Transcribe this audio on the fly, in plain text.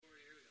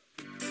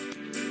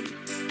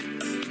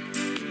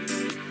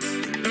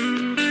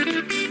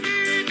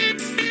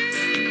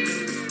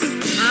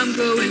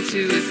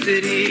to a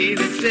city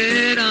that's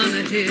set on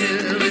a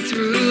hill. Its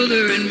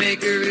ruler and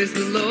maker is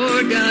the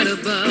Lord God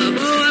above.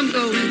 Oh, I'm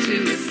going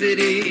to a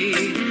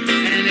city,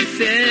 and it's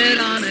set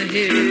on a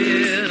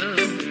hill.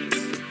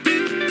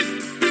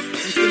 And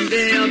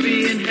someday I'll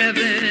be in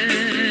heaven,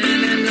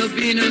 and there'll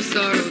be no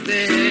sorrow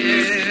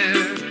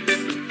there.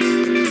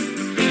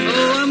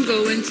 Oh, I'm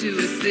going to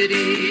a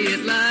city,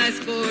 it lies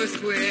four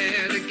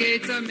square. The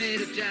gates are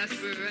made of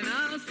jasper, and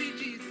I'll see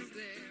Jesus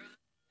there.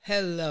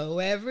 Hello,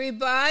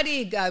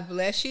 everybody. God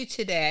bless you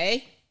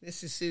today.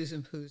 This is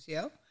Susan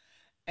Puzio,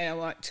 and I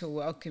want to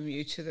welcome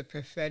you to the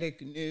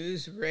Prophetic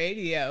News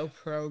Radio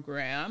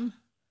program.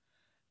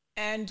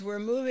 And we're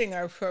moving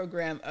our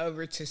program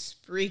over to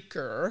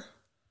Spreaker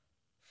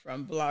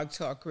from Blog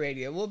Talk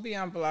Radio. We'll be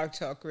on Blog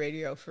Talk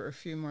Radio for a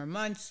few more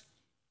months,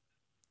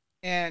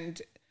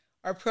 and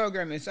our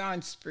program is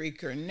on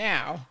Spreaker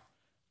now,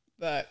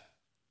 but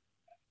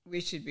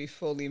we should be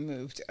fully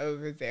moved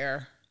over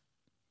there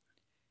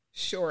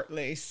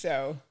shortly.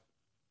 So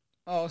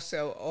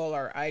also all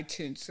our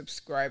iTunes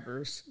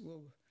subscribers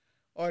will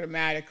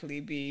automatically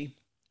be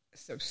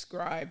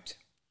subscribed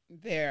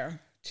there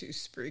to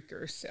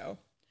Spreaker. So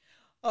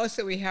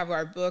also we have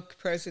our book,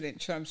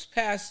 President Trump's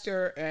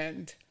Pastor,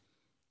 and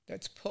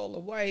that's Paula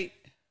White.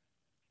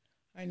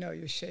 I know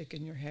you're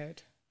shaking your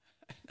head.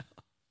 I know.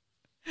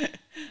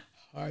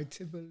 Hard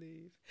to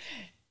believe.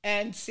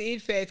 And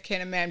Seed, Faith,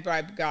 Can a Man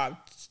Bribe God?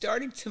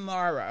 Starting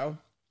tomorrow,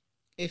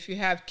 if you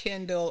have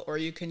Kindle, or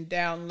you can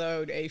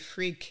download a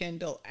free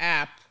Kindle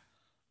app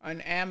on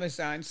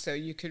Amazon, so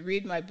you could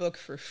read my book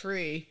for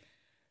free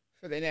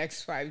for the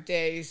next 5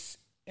 days.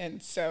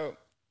 And so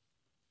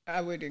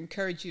I would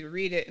encourage you to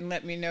read it and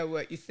let me know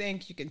what you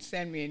think. You can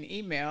send me an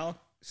email,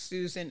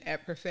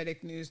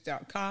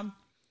 susan@propheticnews.com,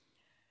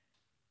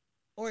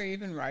 or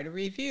even write a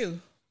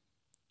review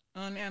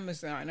on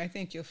Amazon. I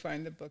think you'll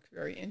find the book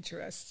very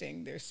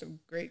interesting. There's some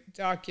great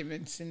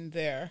documents in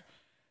there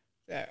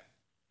that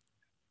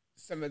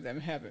some of them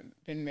haven't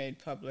been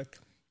made public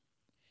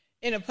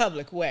in a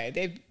public way.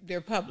 They're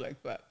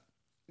public, but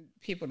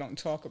people don't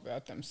talk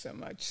about them so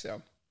much.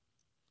 So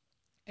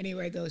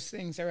anyway, those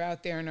things are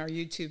out there on our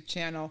YouTube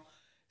channel,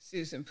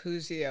 Susan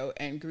Puzio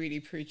and Greedy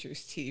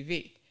Preachers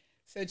TV.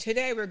 So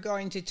today we're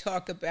going to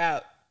talk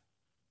about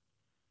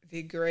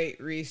the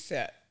Great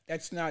Reset.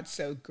 That's not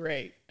so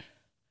great.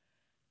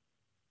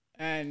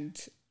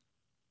 And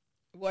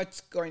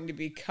what's going to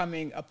be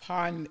coming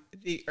upon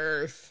the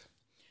earth.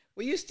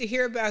 We used to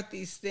hear about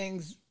these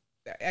things,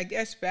 I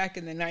guess, back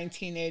in the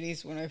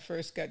 1980s when I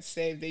first got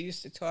saved. They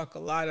used to talk a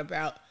lot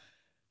about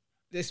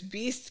this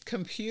beast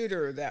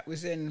computer that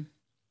was in,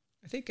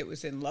 I think it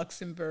was in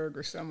Luxembourg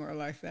or somewhere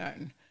like that.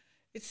 And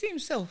it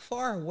seemed so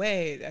far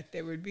away that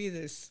there would be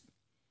this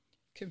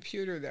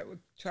computer that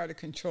would try to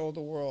control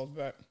the world,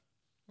 but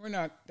we're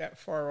not that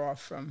far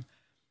off from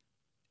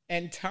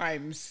end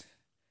times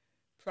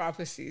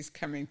prophecies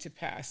coming to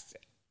pass.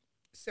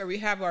 So we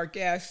have our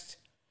guest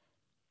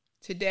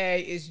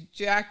today is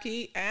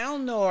Jackie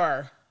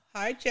Alnor.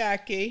 Hi,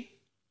 Jackie.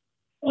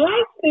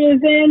 Hi,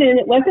 Susan. And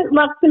it wasn't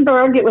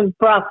Luxembourg, it was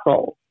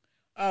Brussels.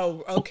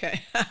 Oh,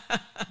 okay.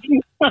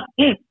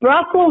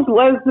 Brussels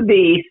was the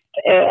beast.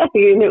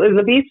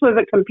 The beast was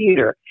a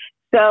computer.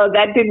 So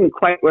that didn't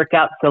quite work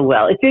out so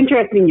well. It's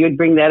interesting you would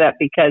bring that up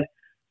because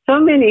so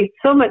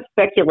much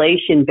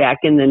speculation back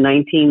in the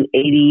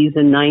 1980s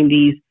and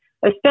 90s,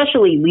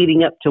 especially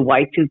leading up to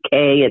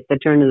Y2K at the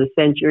turn of the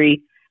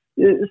century.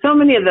 So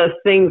many of those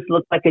things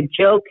look like a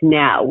joke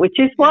now, which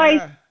is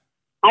why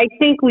I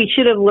think we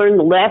should have learned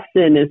the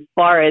lesson as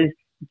far as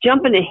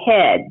jumping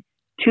ahead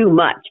too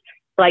much.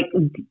 Like,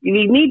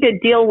 you need to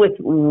deal with,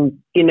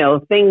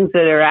 things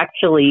that are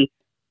actually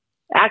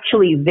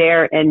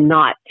there and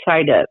not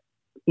try to,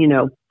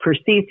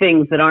 perceive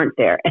things that aren't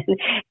there.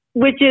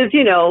 Which is,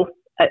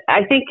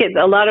 I think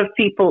a lot of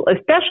people,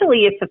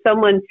 especially if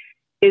someone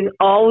is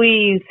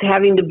always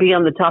having to be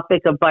on the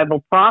topic of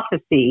Bible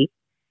prophecy,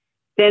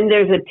 then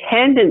there's a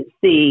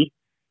tendency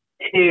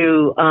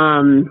to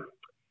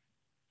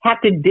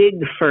have to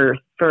dig for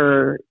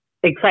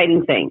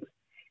exciting things.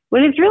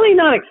 When it's really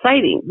not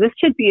exciting, this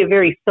should be a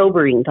very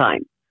sobering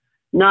time.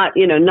 Not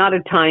a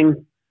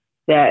time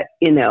that,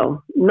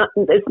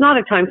 it's not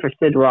a time for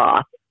Sid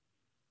Roth.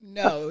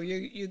 No,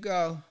 you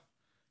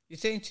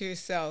think to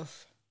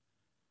yourself,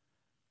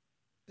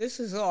 this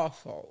is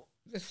awful.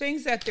 The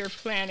things that they're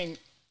planning,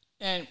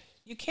 and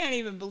you can't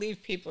even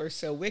believe people are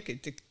so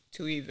wicked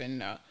to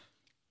even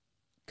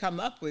come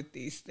up with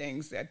these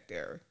things that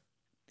they're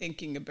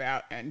thinking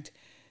about. And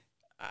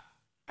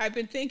I've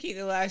been thinking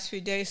the last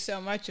few days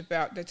so much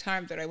about the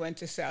time that I went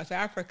to South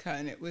Africa,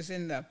 and it was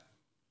in the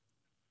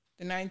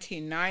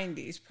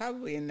 1990s,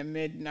 probably in the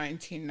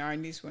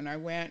mid-1990s when I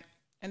went.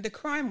 And the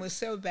crime was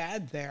so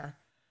bad there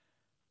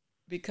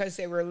because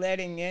they were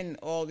letting in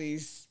all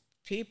these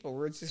people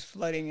were just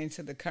flooding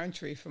into the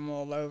country from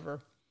all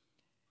over.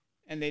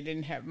 And they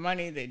didn't have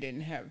money, they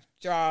didn't have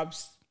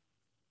jobs.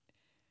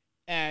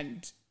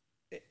 And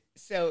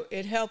so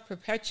it helped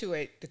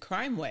perpetuate the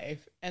crime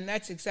wave. And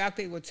that's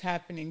exactly what's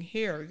happening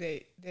here.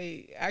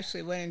 They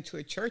actually went into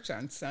a church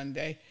on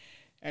Sunday,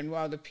 And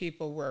while the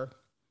people were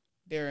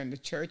there in the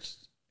church,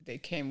 they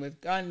came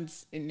with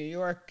guns in New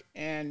York,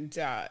 and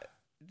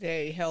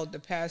they held the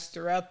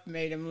pastor up,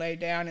 made him lay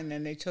down, and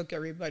then they took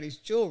everybody's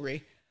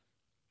jewelry.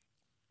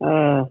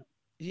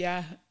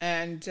 Yeah,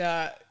 and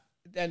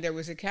then there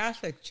was a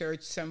Catholic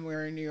church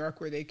somewhere in New York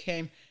where they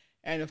came,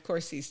 and of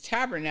course these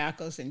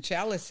tabernacles and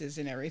chalices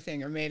and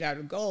everything are made out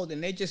of gold,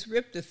 and they just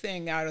ripped the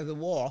thing out of the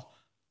wall.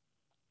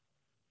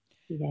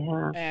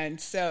 Yeah. And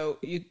so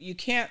you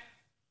can't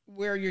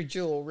wear your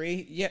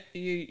jewelry.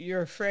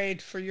 You're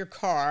afraid for your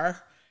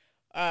car.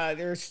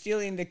 They're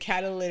stealing the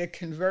catalytic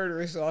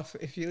converters off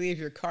if you leave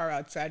your car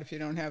outside if you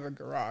don't have a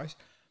garage.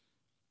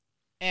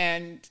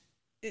 And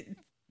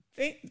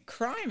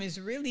crime is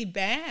really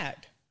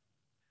bad.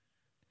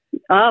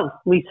 Oh,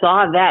 we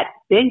saw that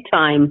big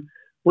time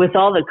with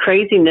all the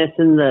craziness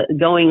and the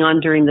going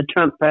on during the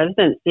Trump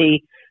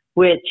presidency,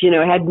 which,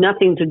 had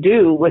nothing to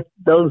do with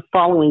those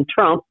following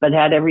Trump, but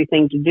had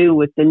everything to do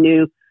with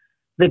the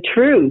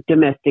true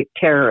domestic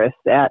terrorists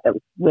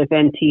with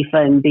Antifa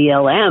and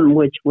BLM,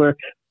 which were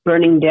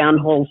burning down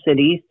whole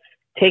cities,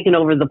 taking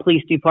over the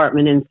police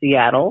department in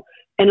Seattle,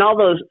 and all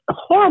those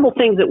horrible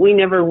things that we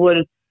never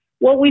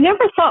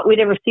thought we'd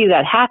ever see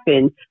that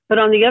happen. But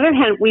on the other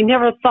hand, we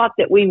never thought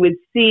that we would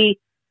see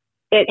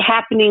it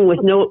happening with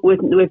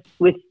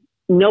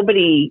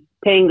nobody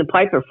paying the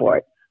piper for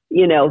it.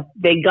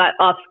 They got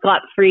off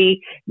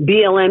scot-free.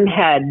 BLM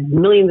had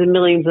millions and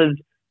millions of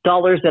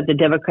dollars that the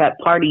Democrat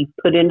Party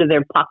put into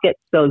their pocket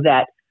so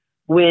that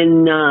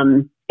when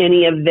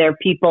any of their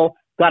people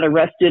got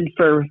arrested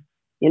for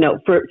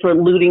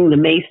looting the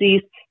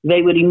Macy's,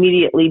 they would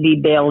immediately be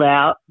bailed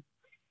out.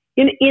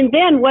 And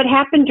then what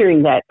happened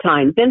during that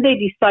time? Then they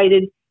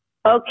decided,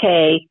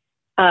 okay,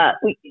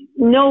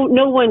 no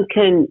one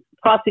can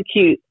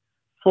prosecute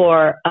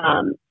for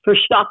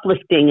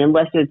shoplifting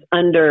unless it's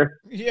under.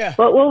 Yeah.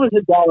 What was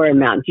the dollar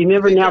amount? Do you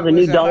remember now the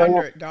new dollar?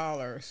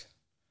 $100.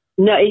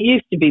 No, it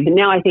used to be, but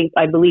now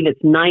I believe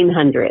it's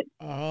 900.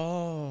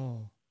 Oh.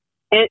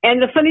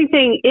 And the funny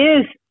thing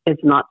is,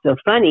 it's not so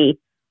funny.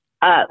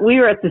 We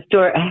were at the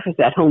store. I was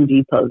at Home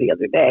Depot the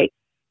other day,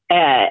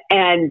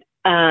 and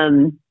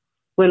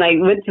when I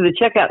went to the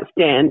checkout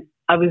stand,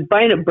 I was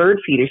buying a bird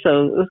feeder,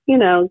 so it was,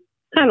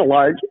 kind of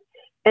large.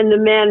 And the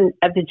man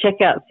at the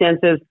checkout stand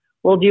says,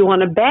 "Well, do you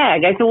want a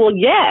bag?" I said, "Well,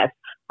 yes.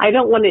 I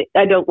don't want it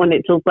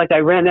to look like I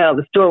ran out of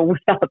the store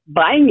without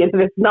buying it. If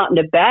it's not in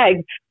a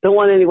bag, don't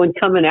want anyone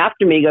coming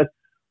after me." He goes,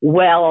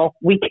 "Well,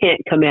 we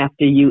can't come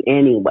after you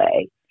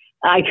anyway."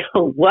 I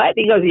go, "What?"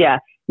 He goes, "Yeah,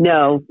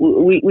 no,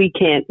 we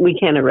can't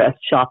arrest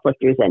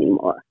shoplifters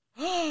anymore."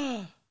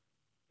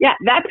 Yeah,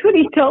 that's what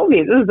he told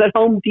me. This was at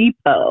Home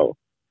Depot.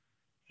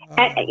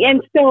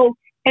 And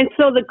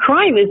so the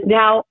crime is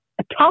now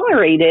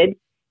tolerated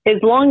as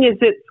long as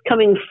it's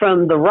coming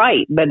from the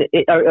right, but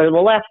or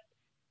the left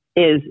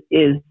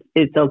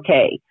it's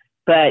okay.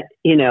 But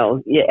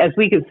as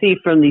we can see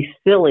from these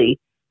silly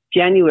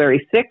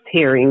January 6th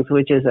hearings,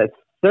 which is a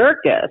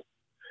circus,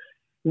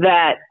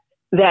 that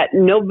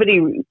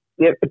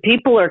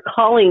people are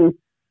calling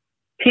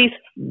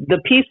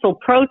the peaceful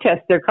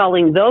protests. They're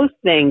calling those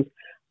things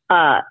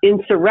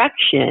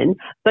insurrection,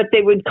 but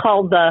they would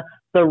call the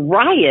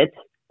riots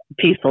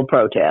peaceful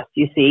protests.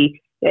 You see,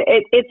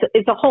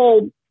 it's a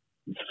whole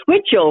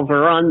switch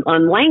over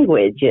on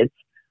language. It's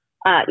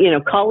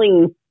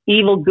calling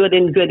evil good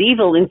and good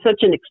evil in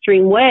such an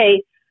extreme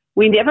way.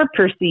 We never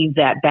perceived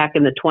that back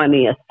in the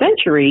 20th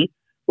century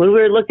when we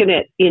were looking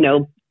at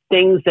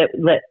things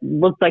that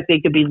looked like they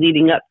could be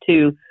leading up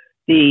to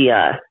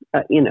the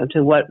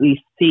to what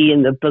we see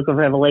in the Book of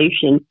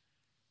Revelation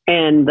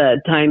and the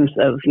times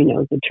of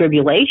the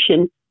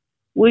tribulation.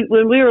 When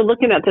we were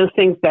looking at those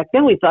things back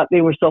then, we thought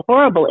they were so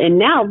horrible, and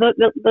now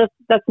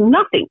that's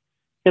nothing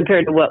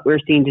compared to what we're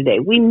seeing today.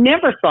 We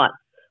never thought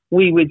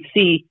we would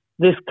see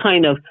this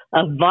kind of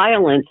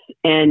violence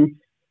and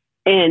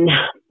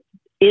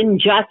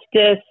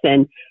injustice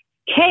and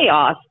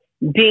chaos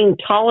being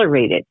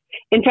tolerated.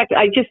 In fact,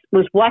 I just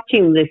was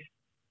watching this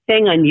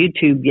thing on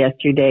YouTube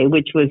yesterday,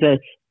 which was a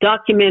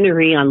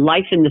documentary on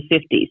life in the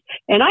 50s.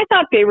 And I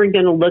thought they were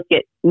going to look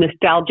at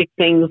nostalgic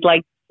things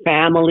like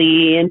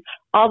family and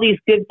all these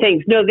good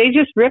things. No, they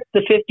just ripped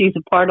the 50s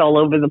apart all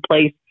over the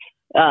place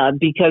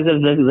because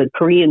of the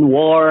Korean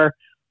War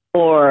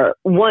or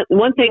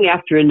one thing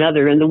after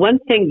another. And the one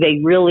thing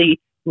they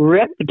really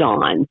ripped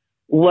on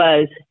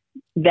was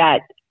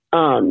that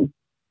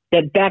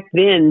back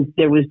then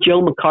there was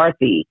Joe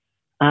McCarthy,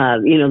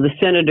 the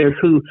senator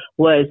who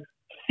was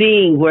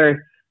seeing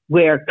where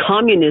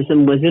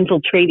communism was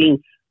infiltrating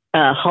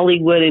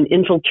Hollywood and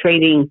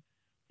infiltrating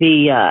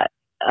the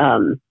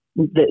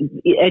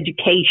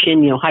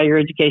education, higher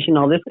education,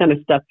 all this kind of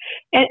stuff.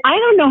 And I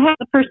don't know how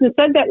the person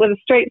said that with a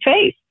straight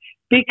face,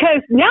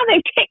 because now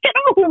they've taken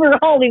over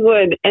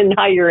Hollywood and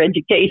higher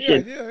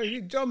education. Yeah,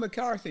 Joe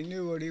McCarthy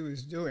knew what he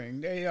was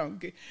doing.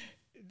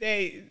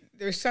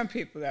 There's some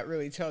people that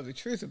really tell the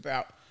truth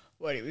about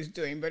what he was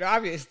doing, but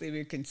obviously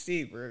we can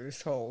see where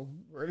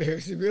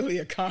there's really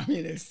a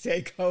communist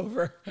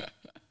takeover.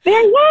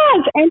 There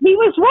was, and he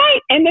was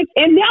right, and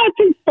now it's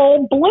in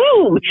full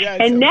bloom. Yeah,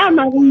 and now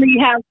not only you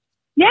have,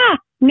 now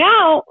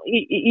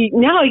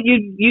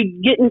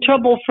you get in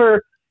trouble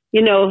for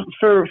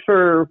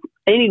for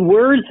any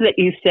words that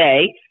you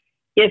say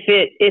if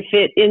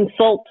it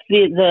insults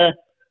the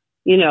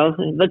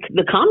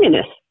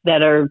communists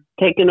that are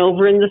taking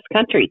over in this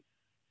country.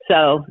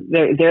 So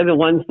they're the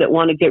ones that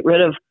want to get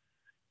rid of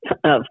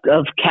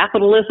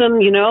capitalism,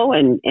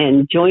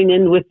 and join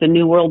in with the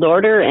New World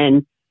Order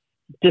and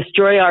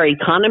destroy our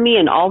economy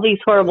and all these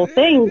horrible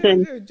things.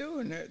 And they're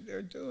doing it.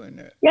 They're doing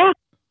it. Yeah,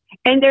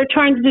 and they're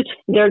trying to.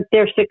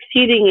 They're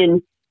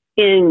succeeding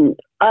in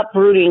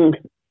uprooting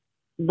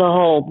the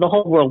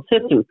whole world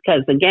system,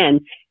 because again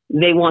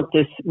they want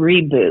this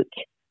reboot.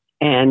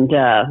 And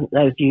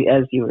as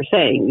you were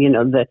saying,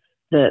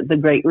 the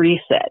Great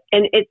Reset,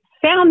 and it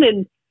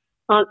sounded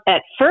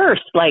at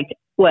first like,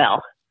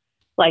 oh,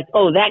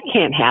 that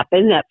can't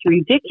happen. That's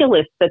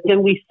ridiculous. But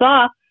then we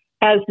saw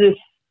as this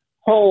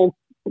whole,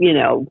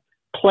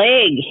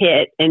 plague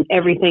hit and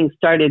everything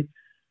started,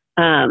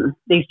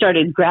 they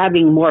started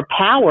grabbing more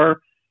power,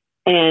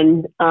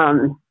 and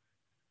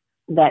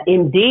that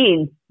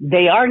indeed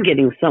they are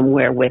getting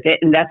somewhere with it.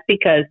 And that's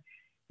because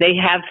they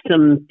have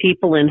some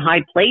people in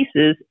high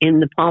places in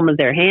the palm of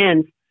their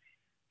hands.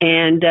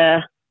 And,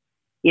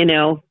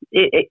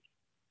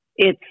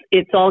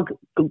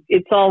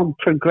 it's all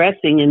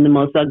progressing in the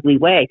most ugly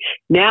way.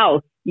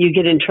 Now you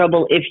get in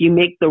trouble if you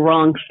make the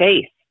wrong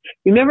face.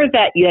 Remember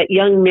that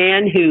young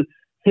man who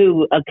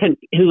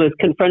was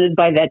confronted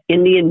by that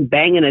Indian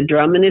banging a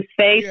drum in his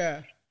face?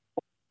 Yeah.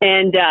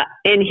 And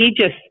he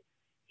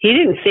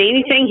didn't say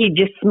anything. He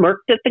just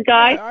smirked at the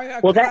guy.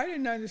 I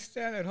didn't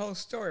understand that whole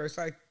story. It's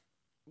like,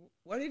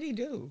 what did he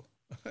do?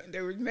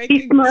 They were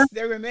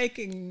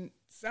making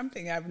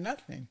something out of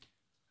nothing.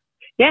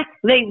 Yeah,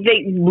 they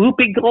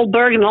Whoopi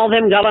Goldberg and all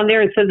them got on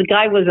there and said the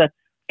guy was a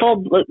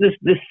full this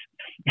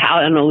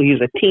I don't know, he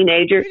was a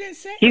teenager. He didn't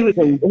say he was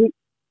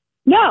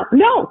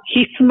no,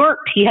 he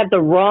smirked. He had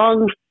the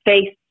wrong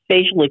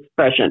facial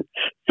expression.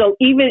 So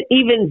even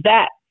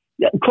that,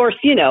 of course,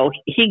 he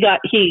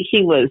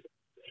was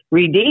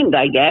redeemed,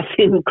 I guess,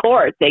 in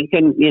court. They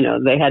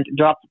they had to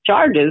drop the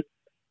charges.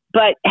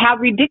 But how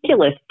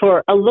ridiculous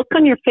for a look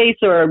on your face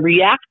or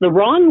the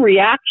wrong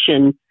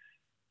reaction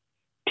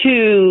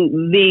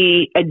to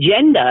the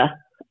agenda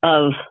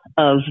of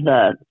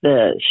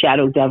the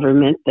shadow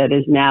government that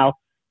is now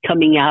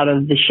coming out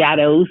of the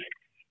shadows.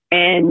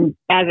 And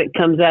as it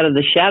comes out of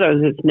the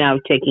shadows, it's now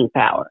taking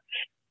power.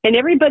 And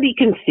everybody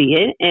can see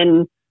it.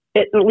 And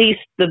at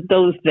least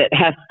those that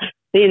have,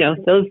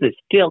 those that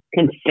still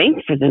can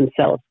think for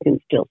themselves can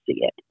still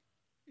see it.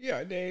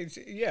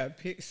 Yeah,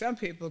 some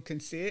people can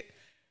see it.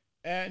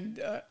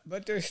 And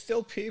but there's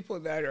still people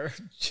that are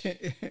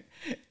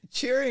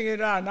cheering it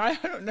on. I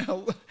don't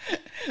know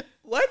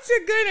what's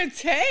it going to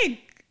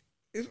take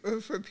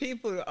for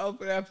people to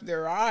open up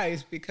their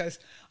eyes, because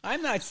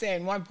I'm not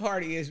saying one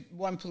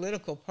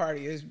political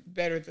party is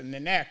better than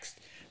the next,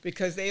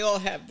 because they all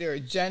have their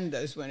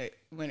agendas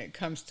when it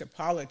comes to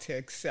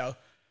politics. So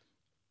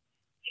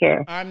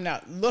sure, I'm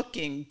not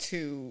looking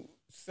to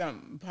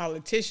some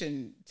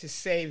politician to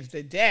save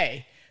the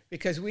day,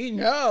 because we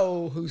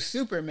know who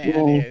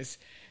Superman is,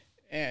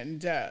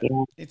 and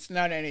it's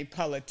not any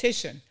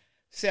politician.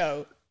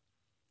 So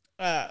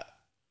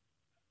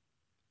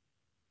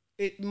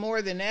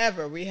more than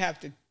ever, we have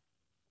to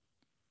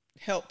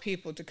help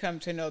people to come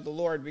to know the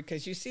Lord,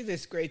 because you see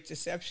this great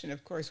deception.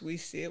 Of course, we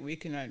see it, we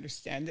can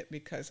understand it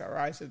because our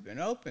eyes have been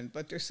opened,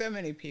 but there's so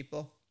many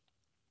people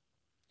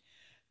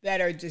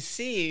that are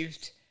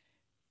deceived,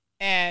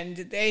 and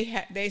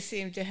they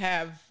seem to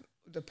have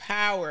the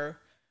power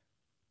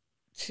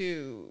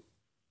to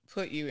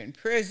put you in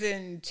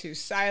prison, to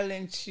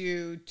silence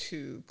you,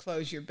 to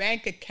close your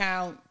bank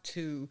account,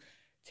 to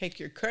take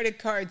your credit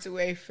cards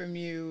away from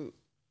you.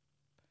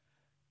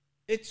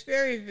 It's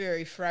very,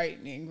 very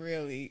frightening,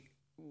 really,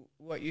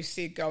 what you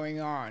see going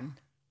on.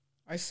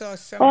 I saw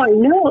some. Oh, I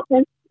know.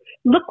 And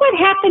look what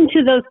happened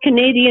to those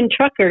Canadian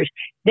truckers.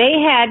 They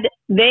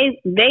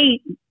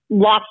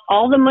lost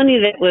all the money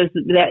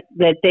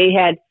that they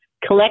had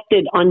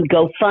collected on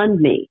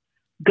GoFundMe.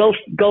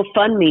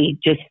 GoFundMe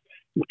just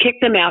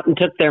kicked them out and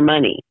took their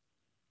money.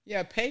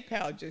 Yeah,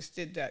 PayPal just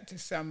did that to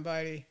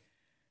somebody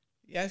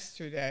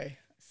yesterday.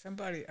 I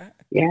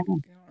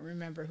don't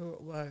remember who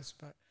it was,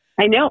 but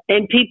I know.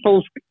 And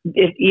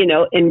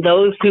and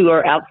those who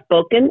are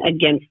outspoken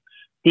against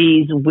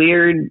these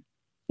weird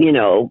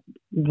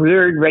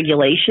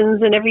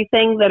regulations and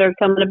everything that are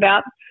coming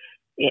about,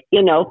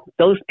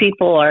 those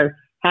people are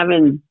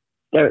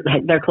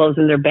they're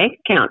closing their bank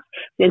accounts.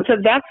 And so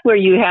that's where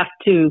you have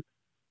to,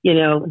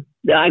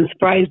 I'm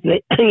surprised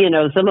that,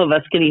 some of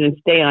us can even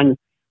stay on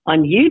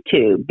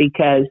YouTube,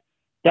 because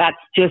that's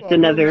just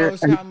another. Who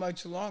knows how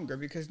much longer,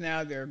 because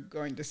now they're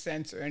going to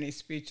censor any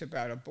speech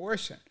about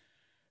abortion.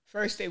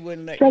 First, they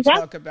wouldn't let you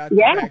talk about the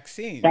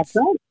vaccines. That's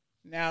right.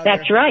 Now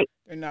that's right.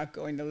 They're not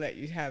going to let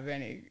you have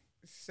any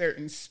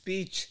certain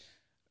speech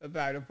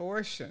about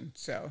abortion.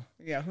 So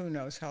yeah, who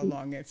knows how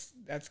long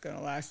that's going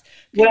to last.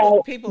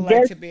 Well, People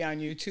like to be on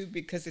YouTube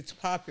because it's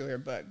popular,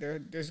 but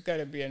there's got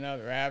to be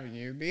another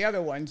avenue. The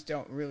other ones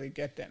don't really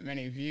get that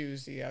many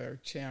views, the other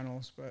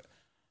channels, but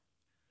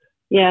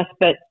yes,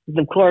 but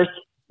of course,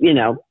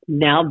 now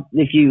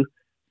if you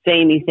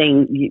say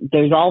anything,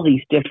 there's all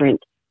these different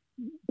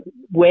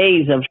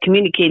ways of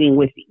communicating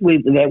with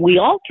that we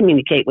all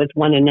communicate with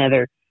one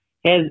another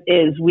as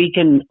we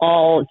can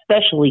all,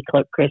 especially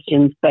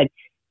Christians, but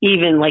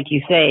even like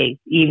you say,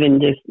 even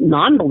just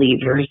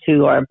non-believers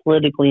who are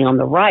politically on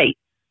the right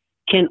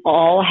can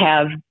all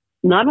have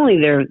not only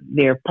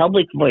their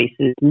public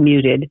voices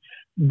muted,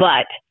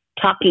 but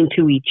talking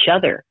to each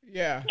other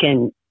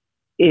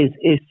is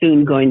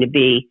soon going to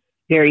be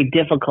very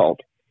difficult,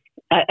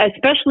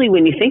 especially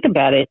when you think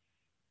about it.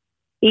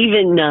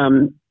 Even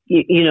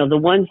the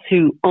ones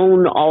who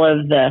own all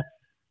of the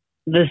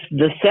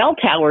cell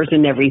towers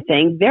and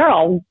everything, they're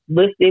all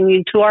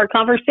listening to our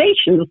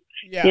conversations,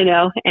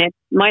 and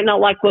might not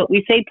like what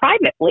we say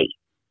privately.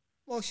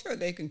 Well, sure,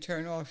 they can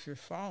turn off your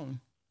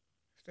phone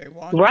if they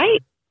want. Right.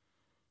 To.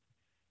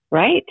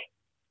 Right.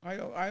 I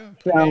don't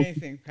put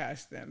anything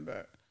past them,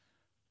 but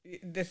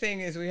the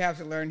thing is, we have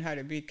to learn how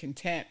to be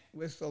content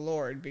with the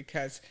Lord,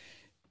 because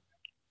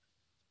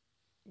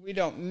we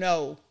don't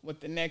know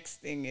what the next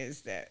thing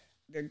is that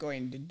they're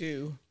going to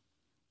do.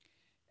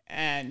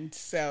 And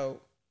so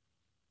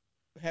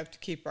we have to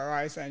keep our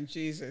eyes on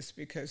Jesus,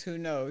 because who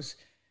knows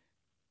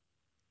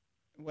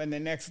when the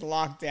next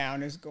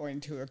lockdown is going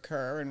to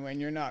occur and when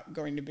you're not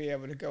going to be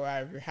able to go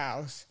out of your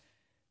house.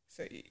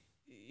 So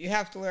you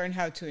have to learn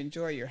how to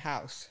enjoy your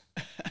house.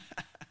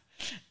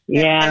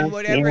 And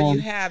whatever you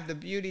have, the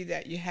beauty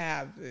that you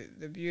have,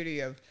 the beauty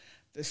of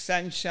the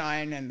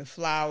sunshine and the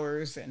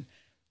flowers, and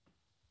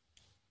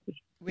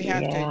we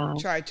have to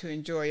try to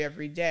enjoy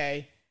every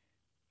day,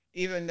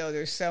 even though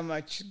there's so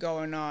much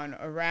going on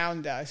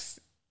around us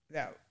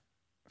that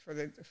for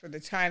the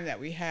time that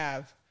we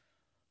have,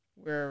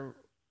 we're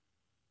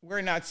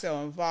not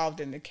so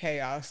involved in the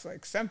chaos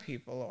like some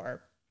people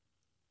are.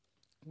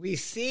 We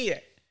see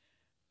it,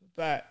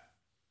 but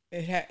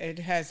it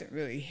hasn't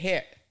really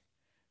hit.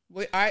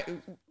 But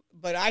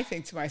I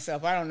think to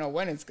myself, I don't know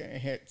when it's going to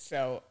hit.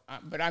 So,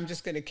 but I'm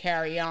just going to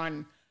carry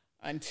on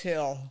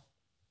until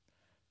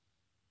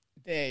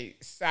they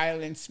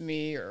silence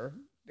me or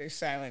they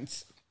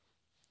silence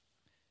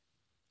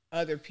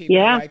other people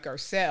like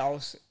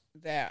ourselves.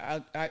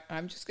 That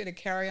I'm just going to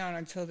carry on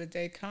until the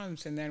day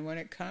comes, and then when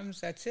it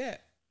comes, that's it.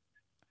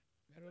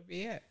 That'll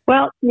be it.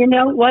 Well, you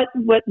know what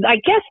I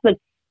guess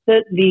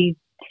the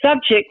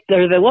subject,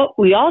 or what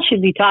we all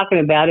should be talking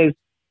about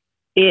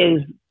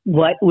is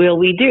what will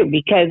we do?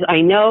 Because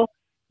I know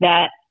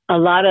that a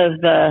lot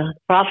of the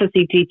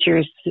prophecy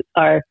teachers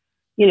are,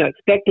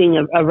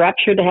 expecting a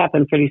rapture to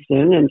happen pretty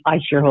soon, and I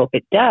sure hope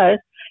it does.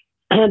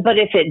 But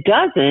if it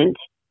doesn't,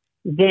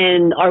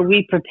 then are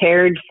we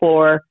prepared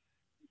for,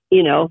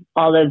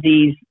 all of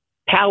these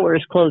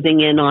powers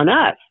closing in on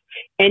us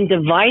and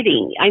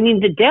dividing? I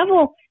mean, the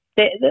devil,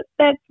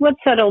 that's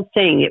what's that old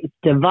saying? It's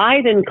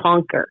divide and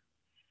conquer.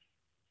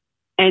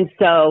 And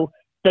so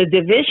the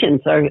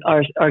divisions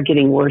are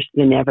getting worse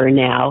than ever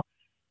now,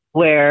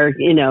 where,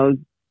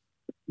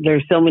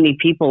 there's so many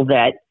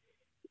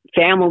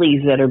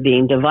families that are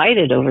being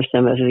divided over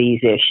some of these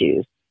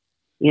issues.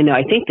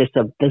 I think this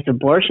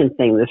abortion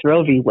thing, this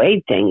Roe v.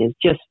 Wade thing, has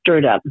just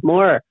stirred up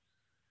more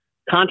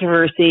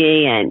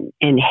controversy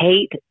and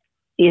hate,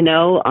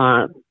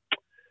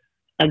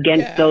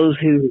 against those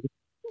who.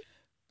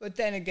 But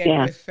then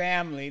again, with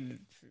family,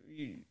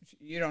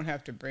 you don't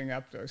have to bring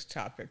up those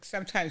topics.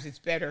 Sometimes it's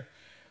better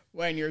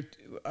when you're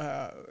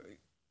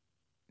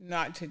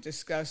not to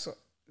discuss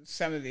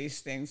some of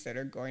these things that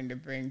are going to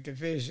bring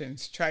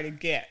divisions. Try to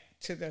get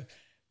to the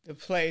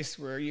place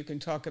where you can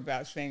talk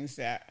about things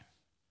that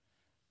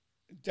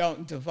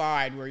don't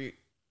divide, where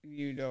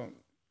you don't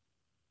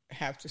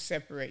have to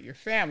separate your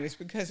families,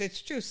 because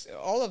it's true,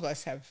 all of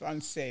us have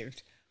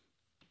unsaved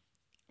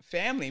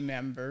family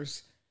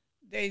members.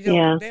 They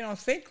don't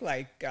think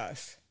like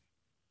us.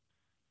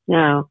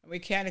 No, we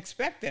can't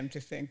expect them to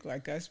think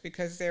like us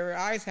because their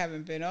eyes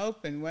haven't been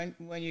open.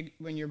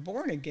 When you're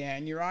born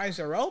again, your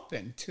eyes are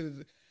open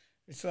to.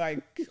 It's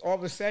like all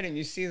of a sudden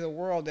you see the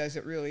world as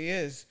it really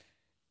is,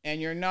 and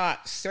you're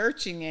not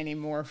searching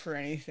anymore for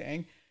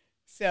anything.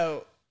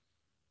 So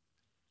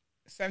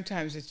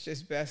sometimes it's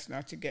just best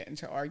not to get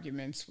into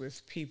arguments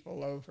with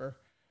people over.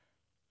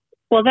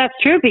 Well, that's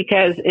true,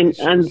 because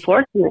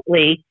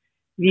unfortunately,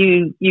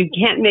 you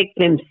can't make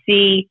them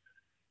see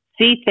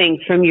things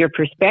from your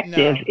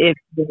perspective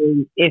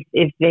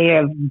if they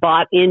have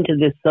bought into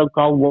this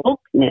so-called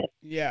wokeness.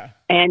 Yeah.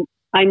 And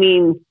I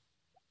mean,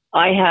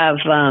 I have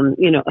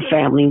a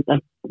family,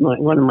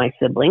 one of my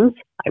siblings,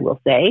 I will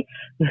say,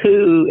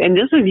 who, and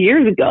this was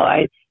years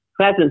ago,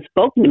 who hasn't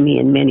spoken to me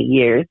in many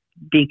years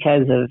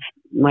because of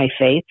my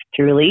faith,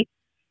 truly.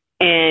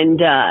 And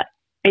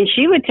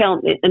she would tell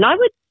me, and I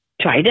would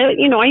try to,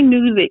 I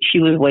knew that she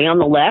was way on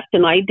the left,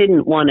 and I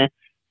didn't want to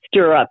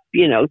stir up,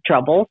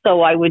 trouble.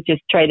 So I would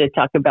just try to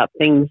talk about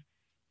things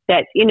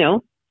that,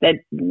 that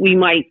we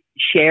might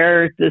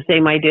share the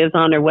same ideas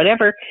on or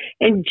whatever.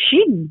 And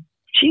she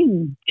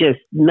just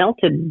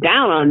melted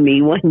down on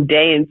me one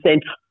day and said,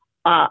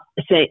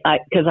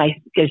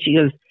 because she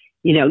goes,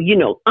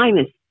 I'm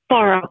as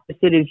far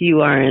opposite as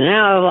you are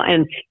now,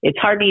 and it's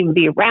hard to even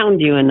be around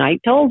you. And I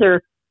told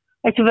her,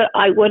 I said,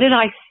 but what did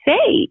I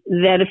say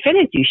that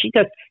offended you? She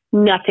goes,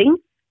 nothing.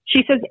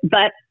 She says,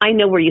 but I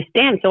know where you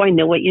stand, so I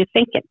know what you're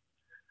thinking.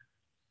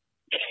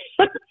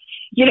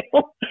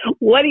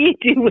 What do you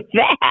do with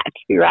that,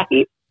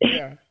 right?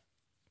 Yeah.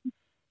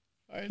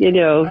 I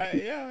know.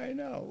 I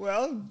know.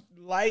 Well,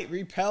 light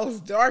repels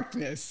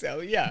darkness,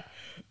 so yeah.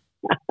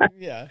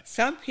 Yeah.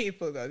 Some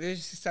people, though,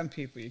 there's some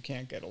people you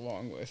can't get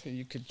along with, and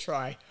you could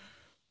try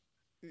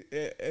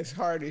as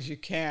hard as you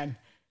can,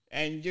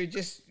 and you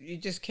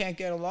just can't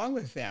get along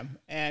with them.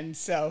 And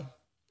so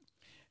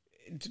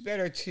it's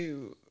better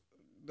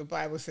the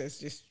Bible says,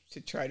 just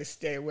to try to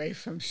stay away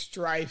from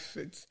strife.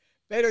 It's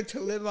better to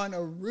live on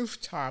a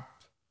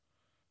rooftop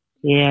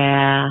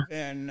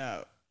than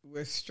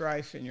with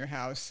strife in your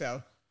house.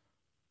 So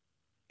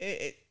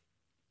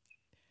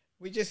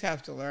we just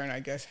have to learn, I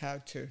guess, how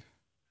to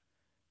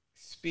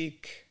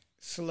speak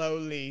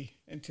slowly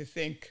and to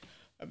think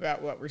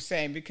about what we're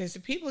saying, because the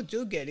people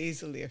do get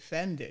easily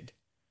offended.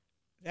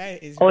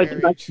 That is very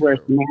it's much true. worse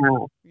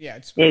now. Yeah,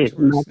 it's much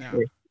worse now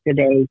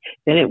today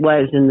than it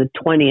was in the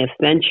 20th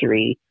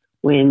century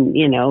when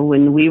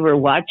we were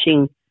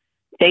watching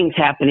things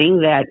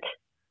happening that,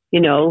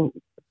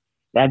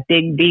 that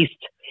big beast.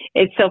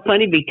 It's so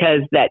funny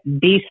because that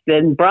beast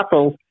in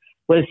Brussels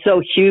was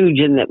so huge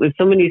and it was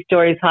so many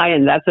stories high,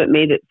 and that's what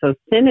made it so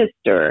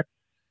sinister.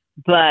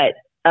 But,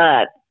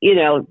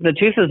 the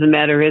truth of the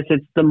matter is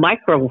it's the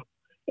micro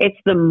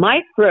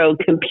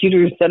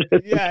computers that are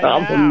the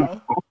problem.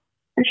 Now.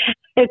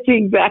 It's the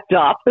exact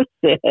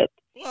opposite.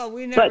 Well,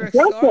 we never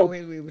thought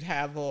we would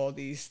have all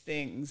these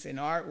things in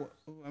art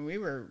when we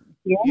were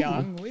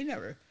young.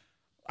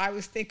 I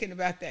was thinking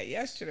about that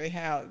yesterday,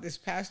 how this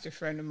pastor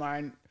friend of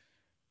mine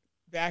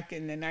back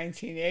in the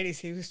 1980s,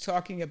 he was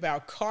talking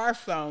about car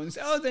phones.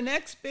 Oh, the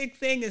next big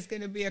thing is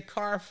going to be a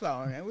car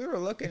phone. And we were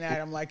looking at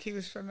him like he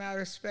was from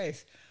outer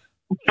space.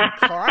 A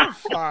car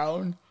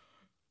phone?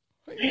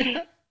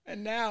 Yeah.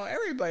 And now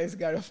everybody's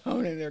got a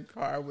phone in their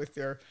car with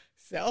their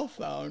cell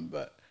phone.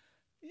 But,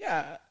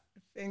 yeah,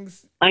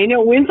 things... I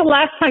know. When's the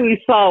last time you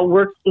saw a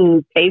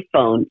working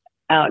payphone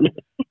out?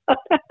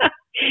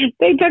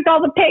 They took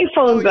all the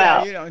payphones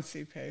out. You don't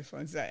see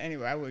payphones.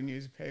 Anyway, I wouldn't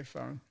use a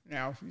payphone.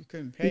 Now, you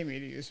couldn't pay me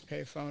to use a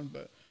payphone,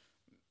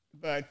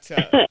 but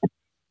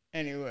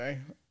anyway,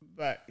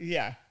 but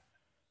yeah,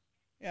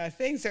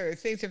 things are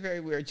very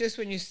weird. Just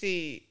when you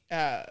see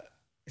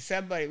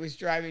somebody was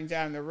driving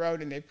down the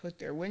road and they put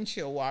their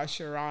windshield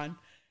washer on,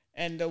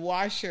 and the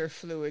washer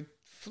fluid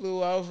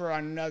flew over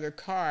on another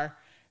car,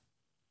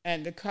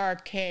 and the car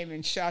came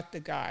and shot the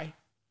guy.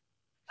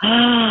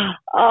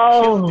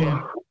 Killed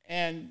him,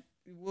 and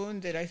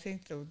wounded. I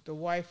think the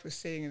wife was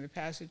sitting in the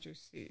passenger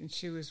seat and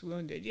she was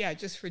wounded. Yeah,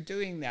 just for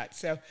doing that.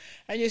 So,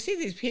 and you see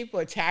these people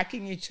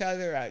attacking each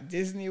other at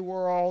Disney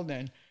World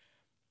and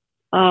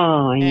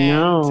I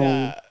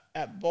know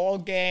at ball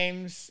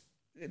games.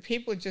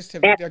 People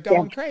they're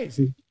going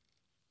crazy.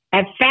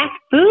 At fast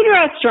food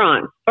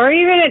restaurants or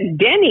even at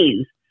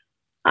Denny's.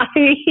 I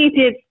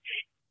mean,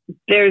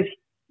 there's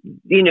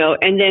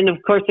and then of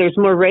course there's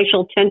more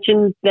racial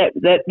tension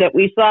that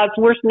we saw. It's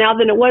worse now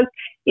than it was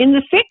in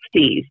the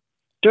 60s.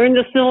 During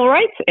the civil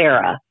rights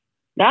era,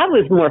 that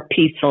was more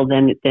peaceful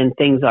than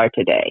things are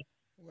today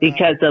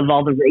because of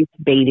all the race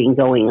baiting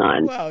going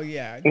on. Well,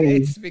 yeah,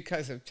 it's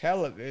because of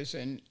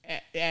television.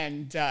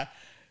 And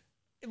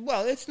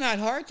it's not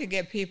hard to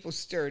get people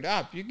stirred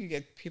up. You can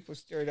get people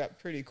stirred up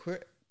pretty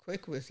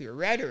quick with your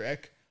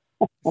rhetoric.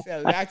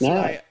 So that's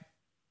why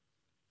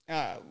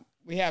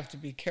we have to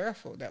be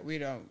careful that we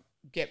don't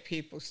get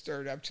people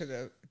stirred up to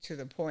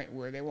the point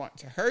where they want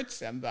to hurt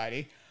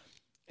somebody.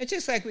 It's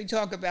just like we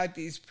talk about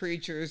these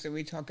preachers and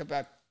we talk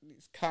about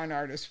these con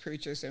artist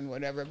preachers and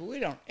whatever, but we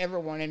don't ever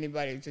want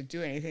anybody to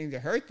do anything to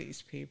hurt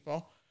these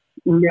people.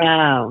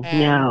 No.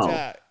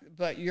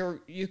 But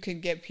you can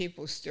get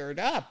people stirred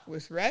up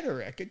with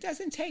rhetoric. It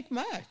doesn't take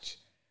much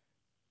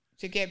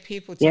to get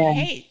people to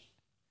hate.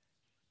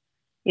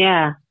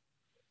 Yeah.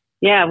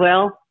 Yeah,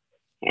 well,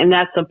 and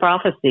that's the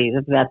prophecy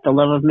that the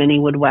love of many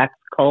would wax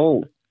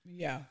cold.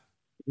 Yeah.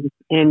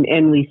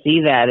 And we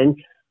see that.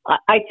 And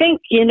I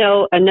think,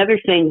 another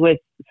thing with,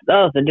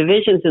 the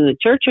divisions in the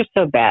church are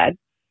so bad.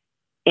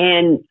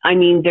 And I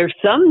mean, there's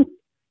some,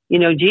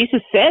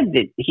 Jesus said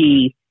that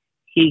he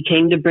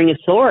came to bring a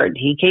sword.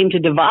 He came to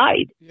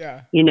divide.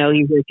 Yeah. He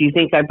said, do you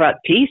think I brought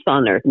peace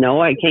on earth?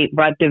 No, I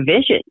brought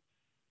division.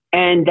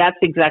 And that's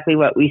exactly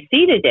what we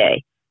see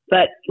today.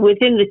 But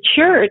within the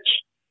church,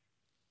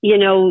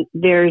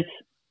 there's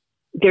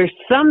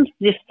some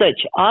just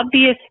such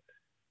obvious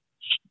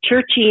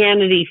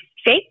churchianity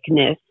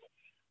fakeness.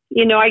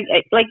 I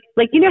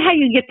how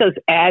you get those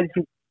ads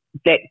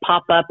that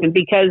pop up, and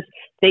because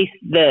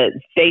the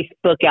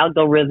Facebook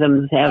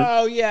algorithms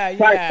have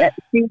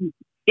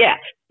Yeah.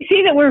 They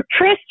see that we're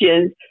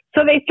Christians,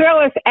 so they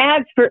throw us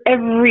ads for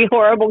every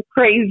horrible,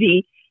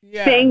 crazy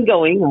thing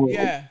going on.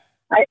 Yeah.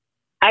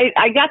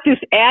 I got this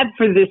ad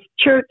for this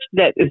church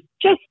that is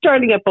just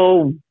starting up.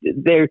 Oh,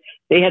 they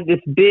had this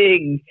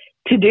big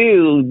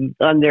to-do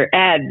on their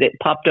ad that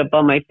popped up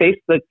on my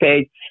Facebook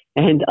page.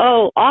 And,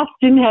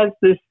 Austin has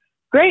this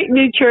great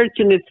new church,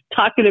 and it's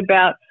talking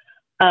about,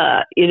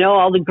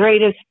 all the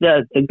greatest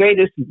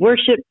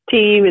worship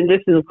team. And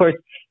this, and of course,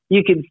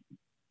 you could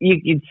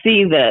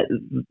see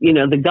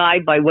the guy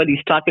by what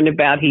he's talking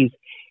about.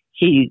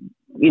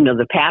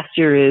 The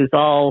pastor is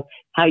all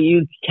how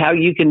you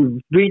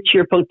can reach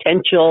your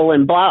potential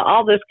and blah,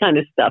 all this kind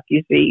of stuff,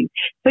 you see.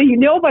 So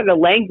by the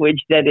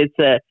language that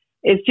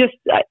it's just,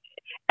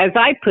 as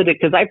I put it,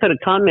 because I put a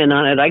comment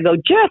on it, I go,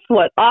 just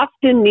what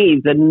Austin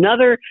needs,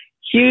 another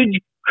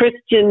huge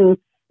Christian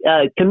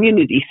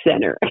community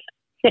center.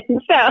 And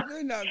so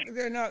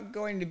they're not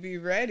going to be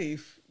ready.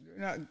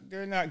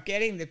 They're not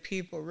getting the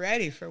people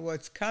ready for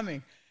what's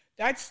coming.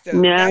 That's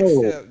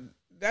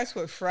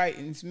what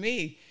frightens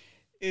me,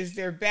 is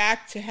they're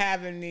back to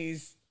having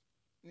these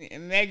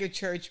mega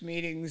church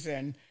meetings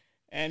and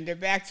they're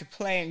back to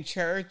playing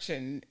church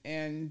and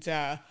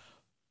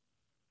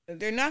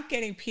they're not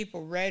getting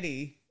people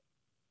ready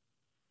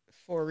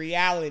for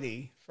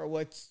reality, for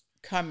what's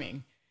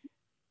coming.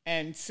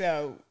 And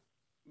so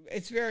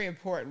it's very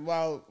important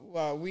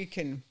while we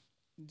can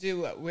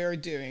do what we're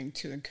doing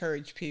to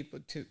encourage people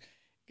to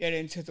get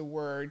into the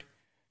Word,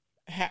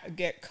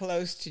 get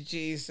close to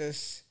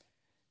Jesus,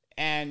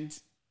 and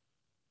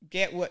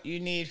get what you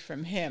need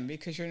from Him,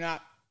 because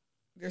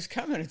there's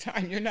coming a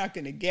time you're not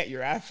going to get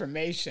your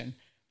affirmation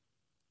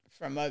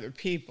from other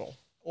people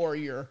or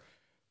your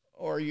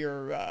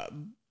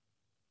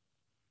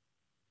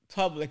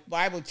public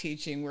Bible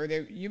teaching, where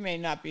you may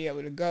not be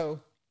able to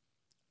go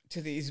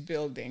to these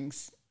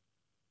buildings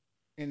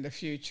in the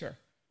future.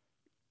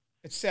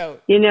 So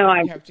you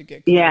have to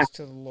get close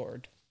to the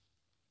Lord.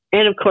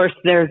 And of course,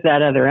 there's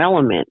that other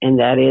element, and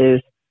that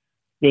is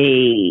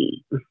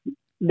the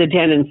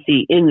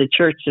tendency in the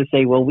church to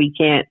say, well, we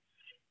can't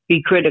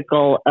be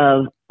critical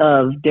of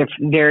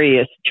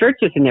various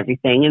churches and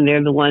everything. And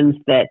they're the ones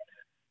that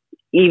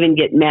even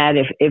get mad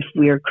if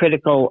we are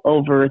critical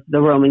over the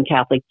Roman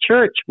Catholic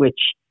Church, which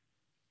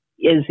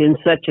is in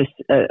such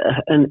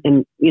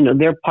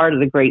they're part of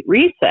the Great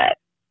Reset.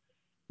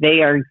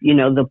 They are,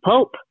 the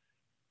Pope.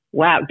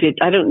 Wow. Did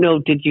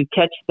you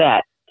catch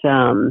that?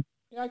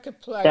 I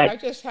could play. I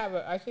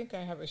think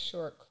I have a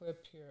short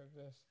clip here of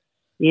this.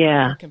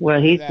 Yeah.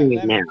 Well, he's doing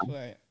it now.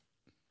 Play.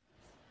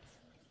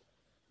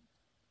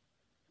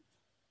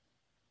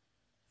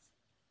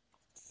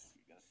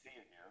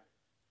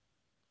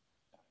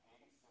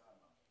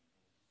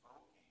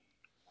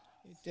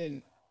 It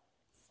didn't.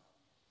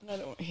 I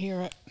don't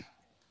hear it.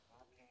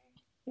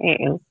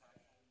 Uh-oh.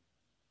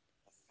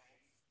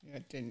 Yeah,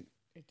 it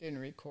didn't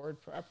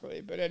record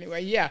properly. But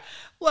anyway, yeah.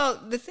 Well,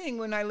 the thing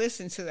when I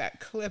listened to that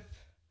clip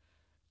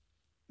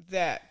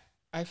that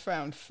I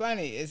found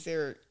funny is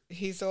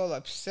he's all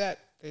upset,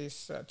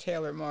 this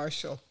Taylor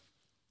Marshall,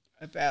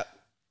 about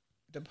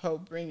the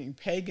Pope bringing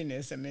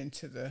paganism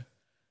into the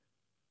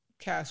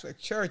Catholic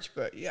Church.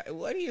 But yeah,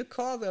 what do you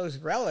call those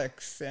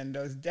relics and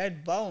those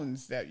dead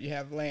bones that you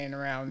have laying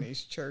around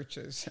these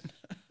churches?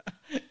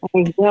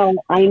 I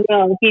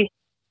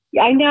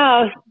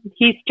know.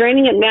 He's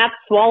straining at gnats,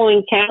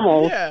 swallowing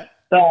camels. Yeah.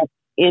 But,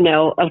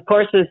 of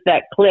course, as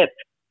that clip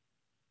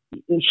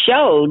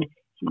showed,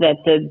 that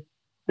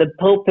the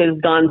Pope has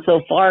gone so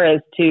far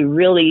as to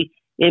really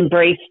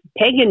embrace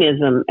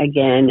paganism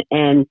again,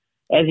 and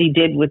as he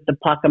did with the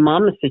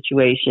Pachamama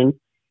situation.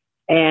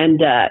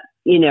 And,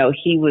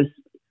 he was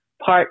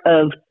part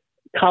of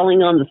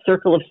calling on the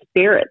circle of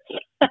spirits,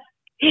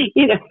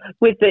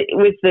 with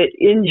the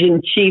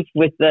Indian chief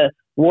with the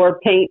war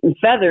paint and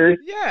feathers,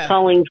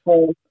 calling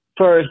for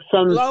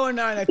some... Blowing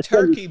on a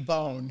turkey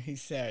bone, he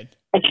said.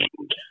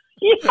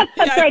 Yeah,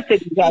 that's right.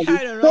 He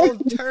had an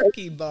old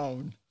turkey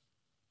bone.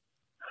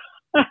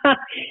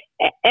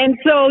 And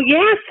so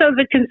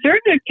the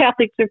conservative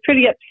Catholics are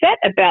pretty upset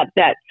about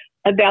that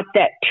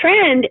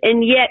trend,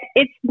 and yet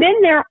it's been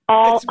there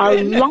all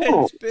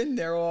along. It's been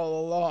there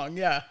all along,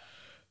 yeah.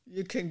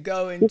 You can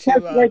go into...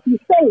 Because, like you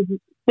say,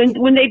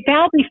 when they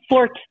bow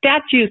before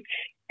statues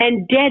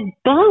and dead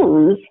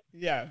bones,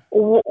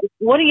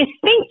 what do you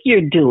think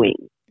you're doing?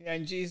 Yeah,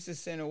 and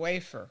Jesus in a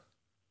wafer.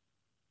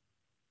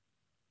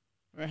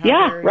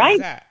 Right. Is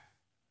that?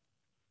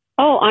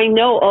 Oh, I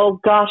know. Oh,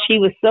 gosh, he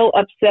was so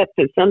upset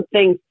that some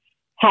things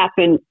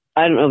happened.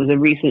 I don't know, it was a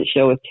recent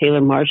show with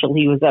Taylor Marshall.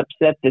 He was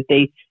upset that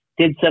these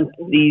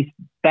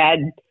bad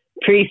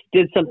priests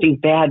did something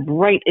bad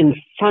right in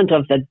front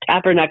of the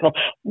tabernacle,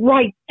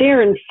 right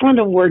there in front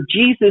of where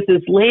Jesus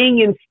is laying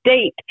in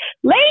state.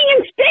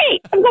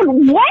 I'm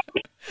going, what?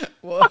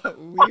 Well,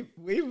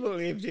 we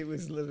believed he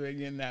was living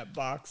in that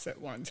box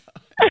at one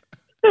time.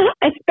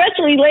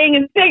 Especially laying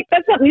in state.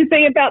 That's something you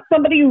say about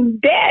somebody who's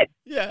dead.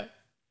 Yeah.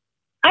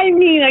 I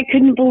mean, I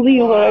couldn't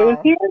believe what I was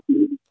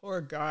hearing.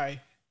 Poor guy.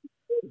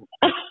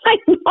 I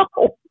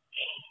know.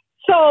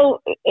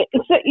 so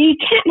you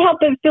can't help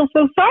but feel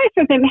so sorry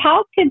for them.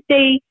 How could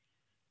they,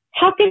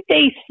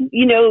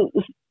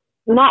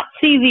 not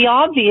see the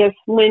obvious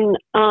when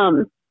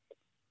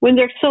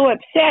they're so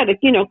upset?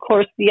 Of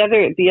course, the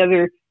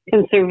other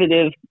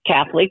conservative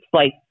Catholics,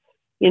 like,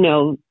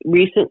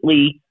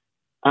 recently,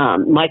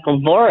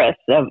 Michael Voris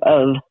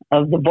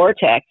of the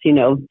Vortex,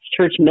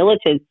 church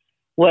militant,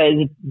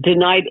 was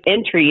denied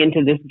entry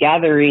into this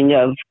gathering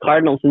of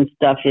cardinals and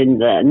stuff in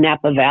the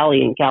Napa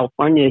Valley in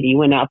California. He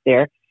went out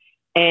there,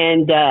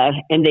 and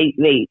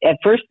they at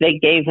first they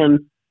gave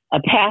him a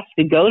pass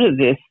to go to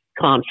this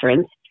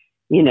conference,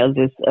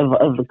 this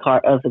of the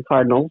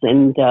cardinals,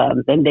 and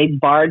then they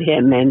barred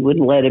him and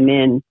wouldn't let him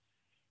in,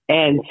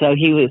 and so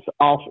he was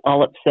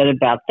all upset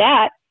about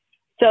that.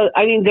 So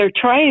I mean, they're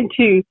trying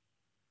to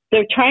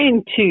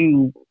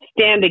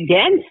stand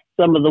against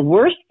some of the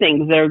worst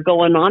things that are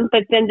going on,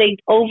 but then they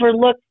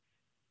overlook.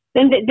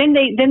 Then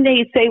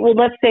they say, well,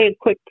 let's say a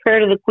quick prayer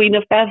to the Queen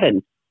of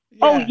Heaven. Yeah.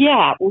 Oh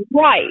yeah,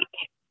 right.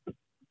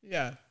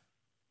 Yeah.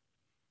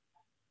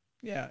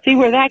 Yeah. See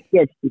where that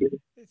gets you.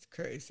 It's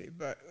crazy,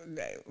 but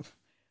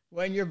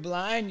when you're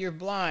blind, you're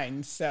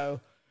blind. So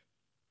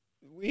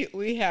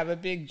we have a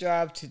big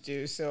job to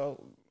do.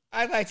 So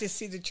I'd like to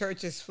see the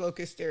churches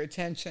focus their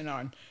attention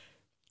on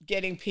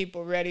getting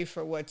people ready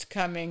for what's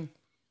coming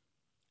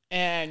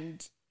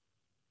and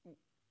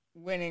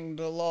winning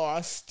the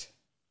lost.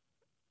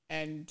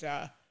 And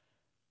that's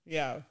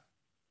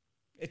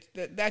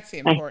the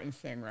important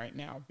thing right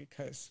now,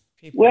 because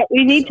people. Well,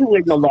 we need to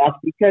win the lost,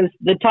 because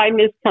the time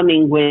is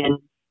coming when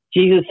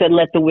Jesus said,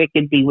 "Let the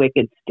wicked be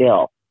wicked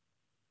still."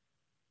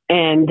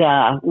 And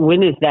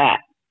when is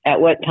that?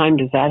 At what time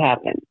does that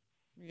happen?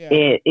 Yeah.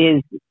 It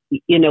is,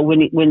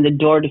 when the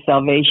door to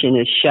salvation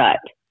is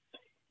shut.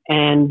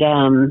 And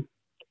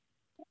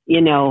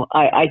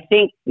I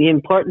think the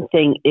important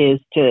thing is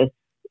to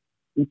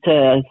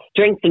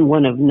strengthen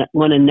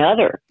one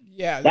another.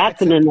 Yeah,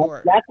 that's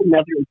important. That's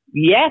another.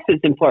 Yes,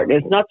 it's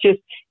important. It's not just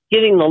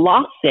getting the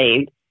lost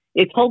saved.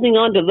 It's holding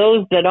on to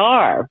those that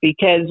are,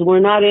 because we're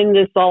not in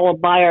this all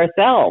by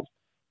ourselves.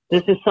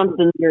 This is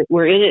something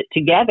we're in it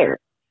together.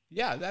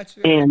 Yeah, that's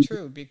really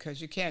true,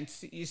 because you can't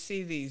see. You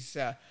see these.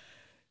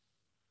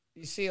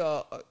 You see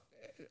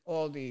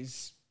all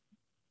these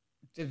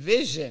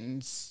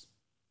divisions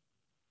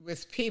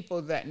with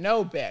people that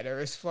know better,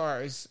 as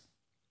far as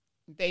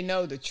they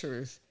know the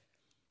truth,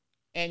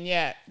 and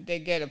yet they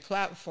get a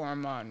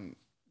platform on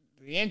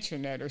the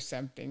internet or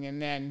something,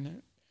 and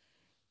then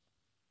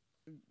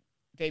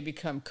they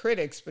become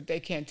critics, but they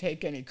can't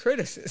take any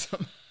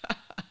criticism.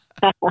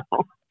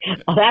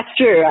 Well, that's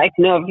true. I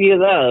know a few of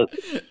those.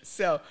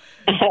 So,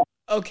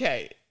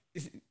 okay,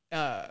 if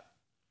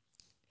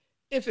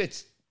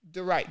it's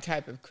the right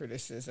type of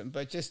criticism,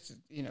 but just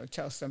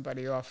tell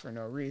somebody off for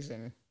no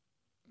reason,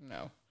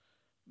 no.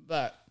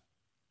 But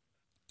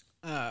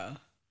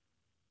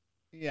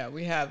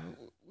we have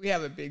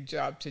a big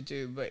job to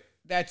do, but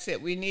that's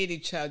it. We need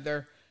each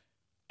other,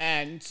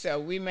 and so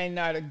we may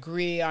not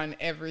agree on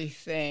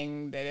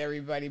everything that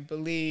everybody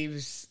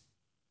believes,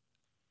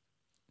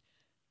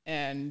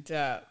 and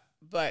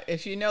but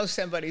if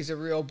somebody's a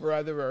real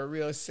brother or a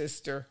real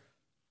sister,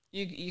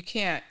 you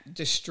can't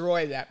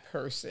destroy that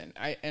person.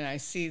 I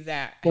see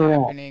that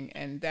happening,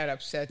 and that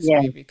upsets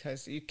me,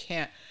 because you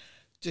can't.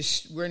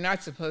 We're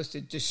not supposed to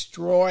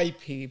destroy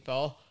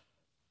people.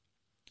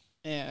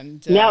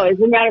 And no, as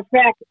a matter of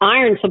fact,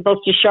 iron's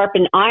supposed to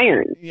sharpen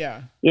iron.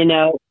 Yeah.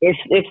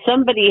 If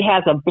somebody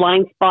has a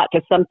blind spot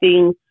to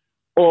something,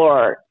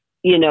 or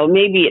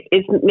maybe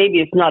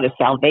it's not a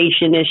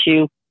salvation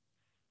issue,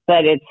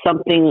 but it's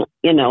something,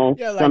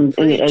 like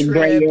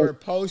pre-trib or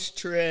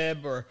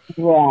post-trib, or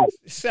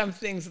some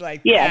things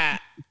like that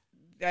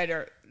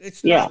are.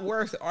 It's not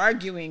worth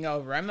arguing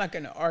over. I'm not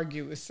going to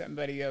argue with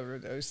somebody over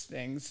those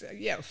things.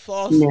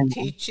 False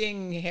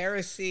teaching,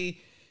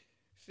 heresy,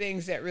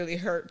 things that really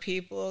hurt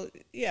people.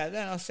 Yeah,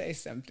 then I'll say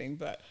something,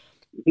 but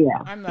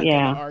I'm not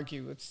going to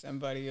argue with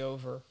somebody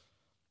over.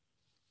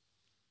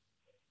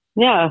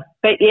 No,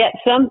 but yet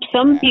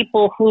some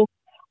people who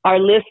are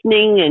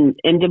listening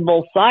and to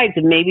both sides,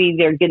 and maybe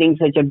they're getting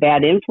such a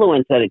bad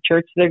influence at a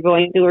church they're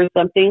going to or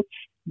something,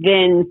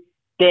 then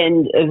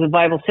as the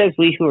Bible says,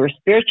 we who are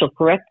spiritual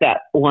correct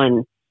that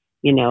one,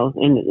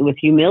 and with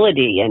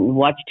humility, and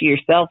watch to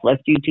yourself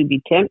lest you too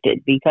be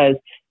tempted, because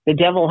the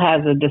devil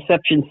has a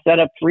deception set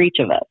up for each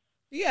of us.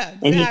 Yeah,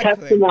 exactly. And he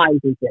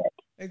customizes it.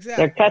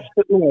 Exactly. They're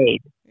custom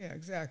made. Yeah,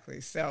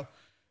 exactly. So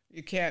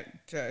you can't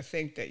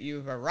think that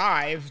you've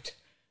arrived,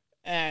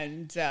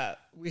 and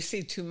we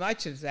see too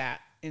much of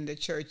that in the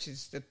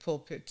churches, the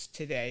pulpits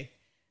today,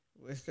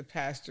 with the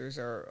pastors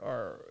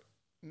or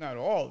not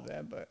all of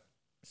them, but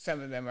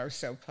some of them are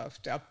so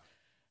puffed up,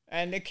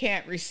 and they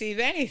can't receive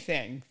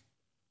anything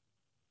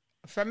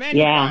from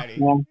anybody.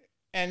 Yeah.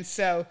 And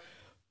so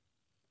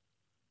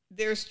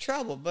there's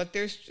trouble, but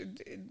there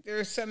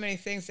are so many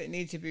things that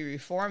need to be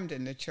reformed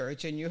in the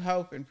church, and you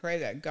hope and pray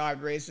that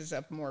God raises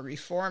up more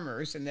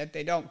reformers and that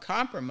they don't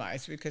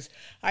compromise, because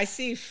I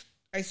see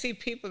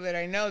people that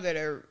I know that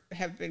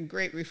have been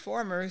great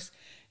reformers,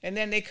 and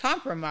then they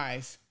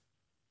compromise.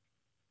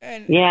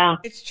 And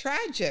it's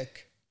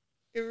tragic.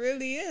 It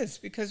really is,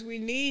 because we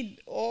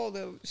need all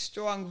the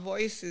strong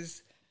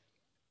voices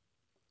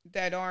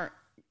that aren't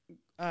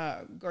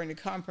going to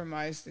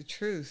compromise the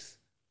truth,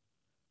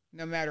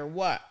 no matter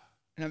what.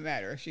 No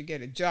matter if you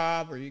get a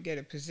job or you get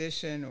a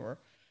position or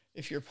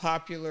if you're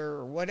popular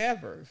or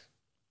whatever.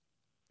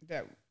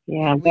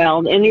 And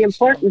the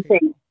important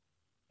thing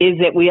is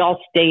that we all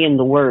stay in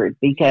the Word,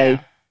 because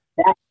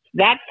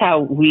that's how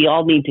we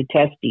all need to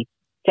test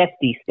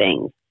these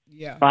things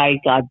by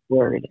God's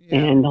Word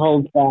and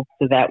hold fast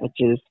to that which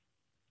is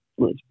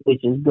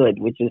good,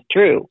 which is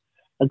true,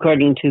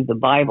 according to the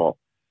Bible.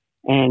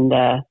 And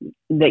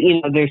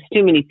there's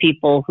too many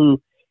people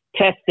who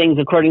test things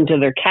according to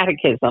their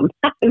catechism.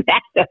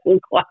 That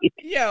doesn't quite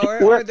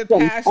or the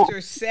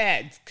pastor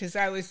said, because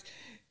I was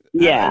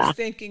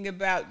thinking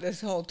about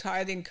this whole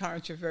tithing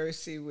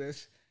controversy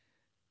with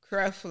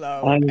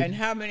Creflo, and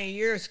how many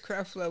years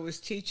Creflo was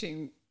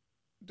teaching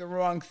the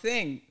wrong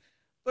thing.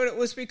 But it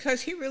was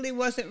because he really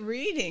wasn't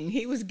reading.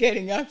 He was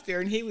getting up there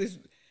and he was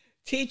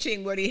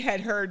teaching what he had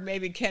heard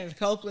maybe Kenneth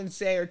Copeland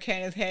say or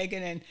Kenneth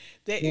Hagin.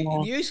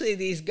 And usually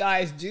these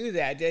guys do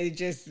that. They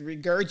just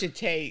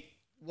regurgitate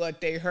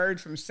what they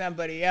heard from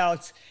somebody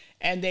else,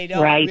 and they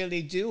don't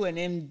really do an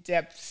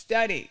in-depth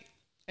study.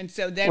 And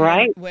so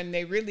then when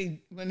they really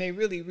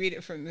read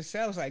it for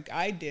themselves, like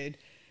I did,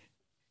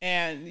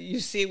 and you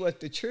see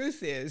what the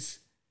truth is,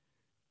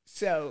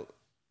 so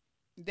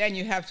then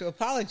you have to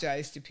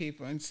apologize to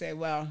people and say,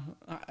 well,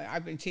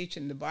 I've been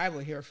teaching the Bible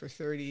here for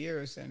 30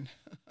 years, and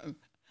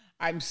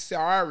I'm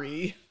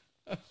sorry.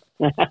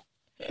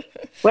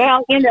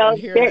 Well, I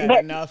hear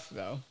that enough,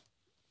 though.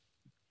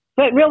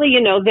 But really,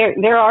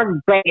 there are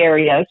gray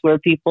areas where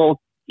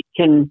people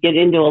can get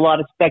into a lot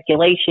of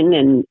speculation,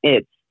 and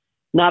it's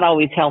not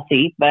always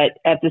healthy. But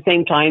at the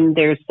same time,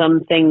 there's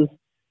some things,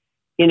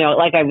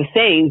 like I was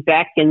saying,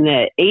 back in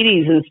the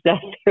 80s and stuff,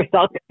 there's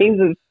all kinds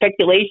of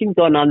speculation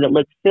going on that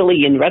looks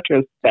silly in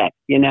retrospect,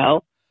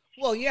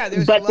 Well,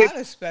 there's a lot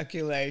of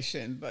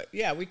speculation, but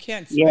we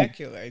can't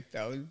speculate,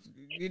 though.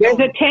 There's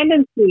a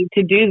tendency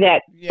to do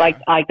that, like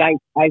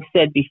I've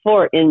said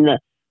before, in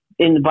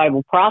the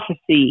Bible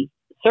prophecy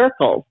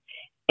circles,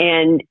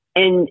 and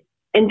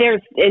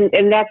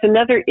that's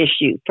another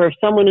issue for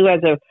someone who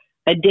has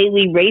a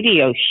daily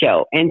radio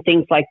show and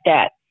things like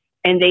that,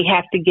 and they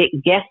have to get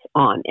guests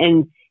on,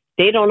 and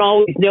they don't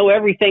always know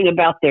everything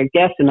about their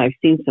guests, and I've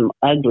seen some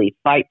ugly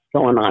fights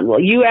going on. Well,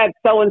 you had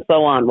so and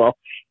so on. Well,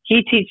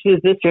 he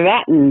teaches this or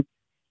that, and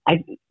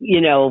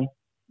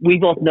we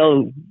both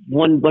know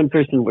one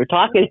person we're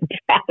talking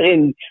about,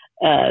 and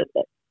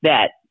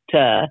that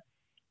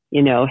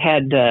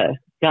had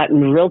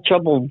gotten in real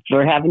trouble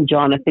for having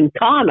Jonathan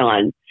Cahn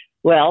on.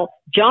 Well,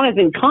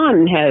 Jonathan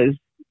Cahn has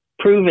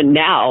proven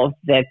now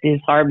that his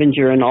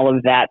Harbinger and all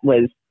of that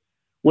was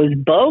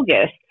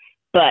bogus,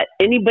 but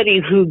anybody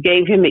who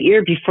gave him an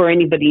ear before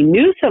anybody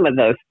knew some of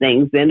those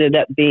things ended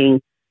up being,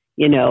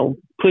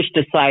 pushed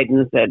aside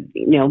and said,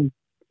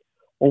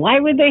 well, why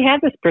would they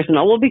have this person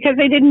on? Well, because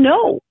they didn't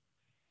know.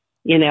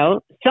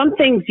 Some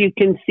things you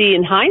can see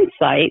in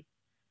hindsight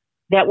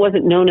that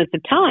wasn't known at the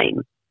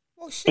time.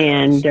 Well, sure,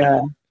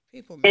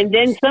 and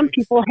then some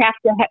people have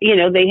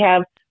to, they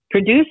have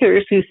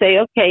producers who say,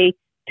 okay,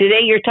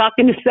 today you're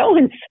talking to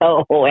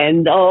so-and-so,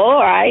 and all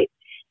right.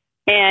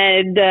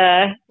 And,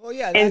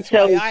 that's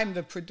why I'm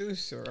the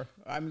producer.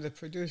 I'm the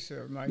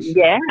producer of my show.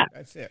 Yeah.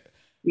 That's it.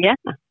 Yeah.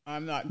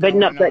 I'm not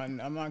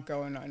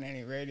going on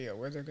any radio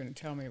where they're going to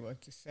tell me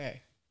what to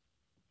say.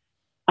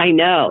 I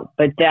know,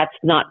 but that's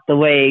not the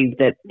way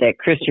that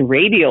Christian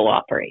radio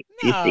operates,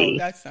 you see. No,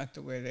 that's not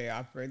the way they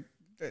operate.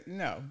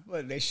 No,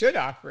 but they should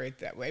operate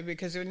that way,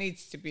 because there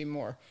needs to be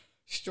more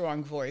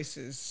strong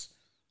voices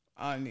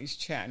on these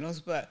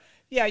channels. But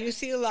you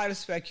see a lot of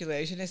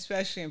speculation,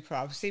 especially in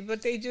prophecy,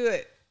 but they do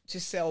it to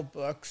sell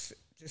books,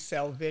 to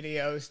sell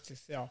videos, to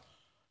sell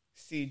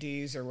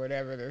CDs or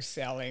whatever they're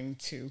selling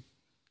to.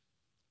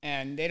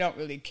 And they don't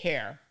really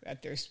care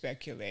that they're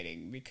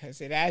speculating, because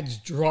it adds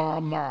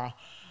drama,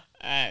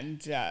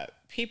 and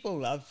people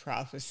love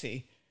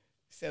prophecy.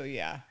 So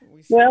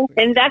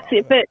and that's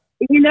it. But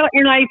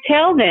and I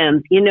tell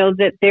them,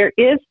 that there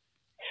is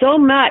so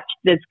much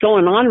that's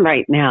going on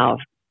right now.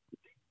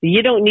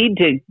 You don't need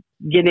to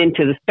get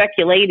into the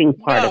speculating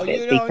part of it.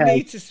 No, you don't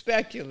need to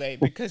speculate,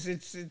 because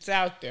it's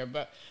out there.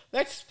 But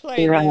let's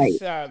play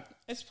this.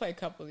 Let's play a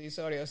couple of these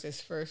audios.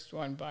 This first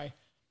one by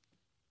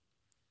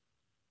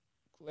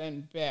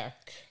Glenn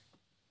Beck.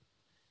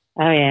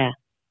 Oh, yeah.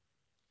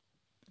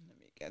 Let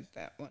me get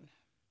that one.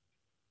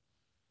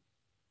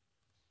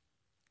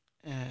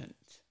 And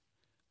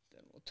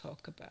then we'll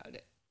talk about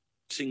it.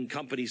 Seeing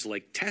companies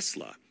like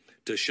Tesla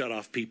to shut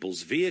off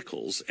people's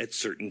vehicles at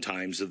certain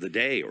times of the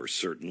day or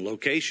certain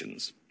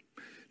locations.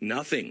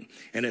 Nothing.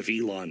 And if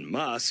Elon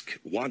Musk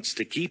wants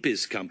to keep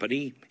his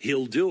company,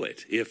 he'll do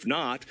it. If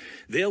not,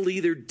 they'll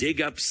either dig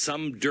up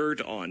some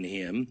dirt on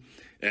him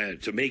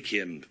to make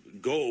him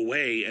go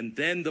away, and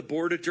then the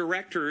board of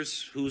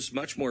directors, who's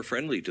much more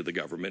friendly to the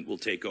government, will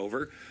take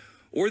over,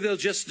 Or they'll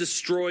just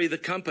destroy the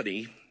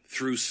company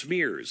through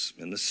smears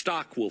and the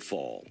stock will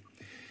fall.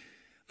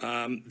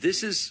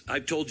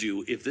 I've told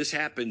you, if this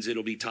happens,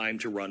 it'll be time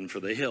to run for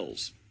the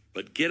hills.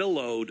 But get a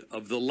load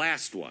of the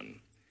last one.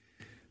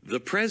 The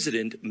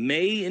president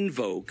may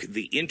invoke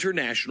the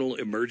International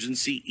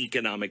Emergency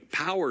Economic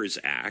Powers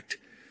Act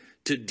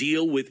to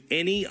deal with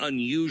any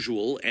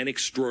unusual and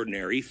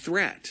extraordinary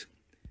threat.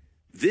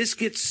 This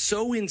gets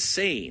so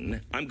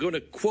insane, I'm going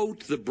to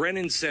quote the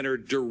Brennan Center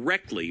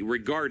directly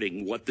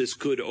regarding what this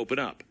could open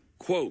up.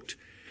 Quote,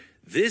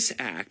 "This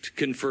act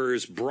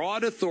confers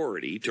broad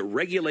authority to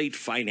regulate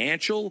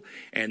financial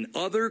and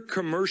other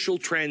commercial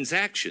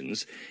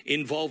transactions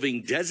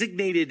involving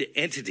designated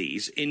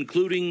entities,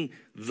 including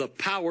the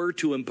power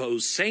to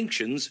impose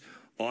sanctions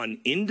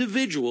on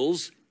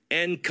individuals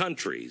and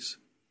countries."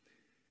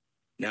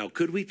 Now,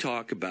 could we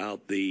talk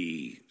about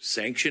the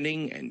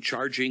sanctioning and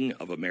charging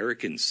of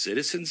American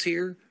citizens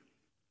here?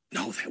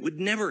 No, that would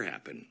never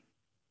happen.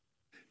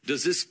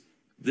 Does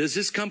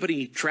this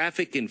company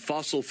traffic in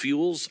fossil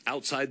fuels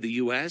outside the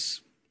U.S.?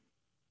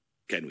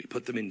 Can we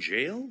put them in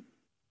jail?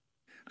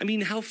 I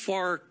mean, how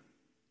far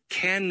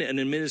can an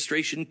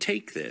administration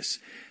take this?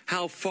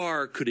 How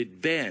far could it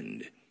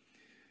bend?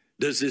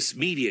 Does this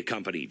media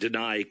company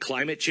deny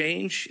climate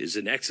change is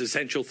an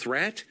existential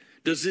threat?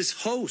 Does this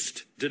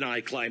host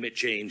deny climate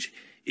change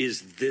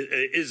is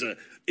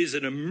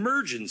an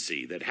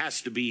emergency that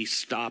has to be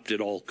stopped at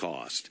all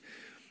cost?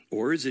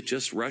 Or is it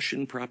just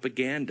Russian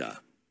propaganda?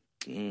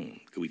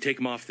 Can we take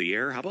them off the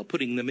air? How about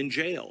putting them in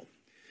jail?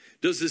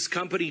 Does this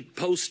company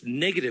post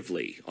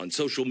negatively on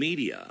social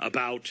media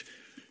about,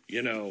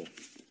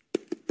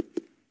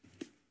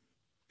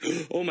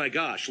 oh my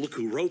gosh, look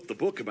who wrote the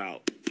book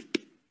about?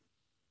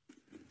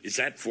 Is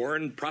that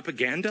foreign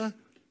propaganda?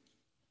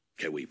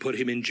 Can we put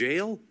him in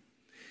jail?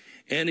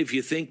 And if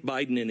you think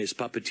Biden and his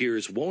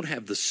puppeteers won't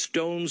have the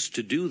stones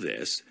to do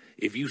this,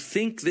 if you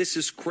think this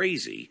is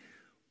crazy,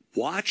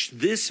 watch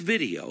this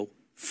video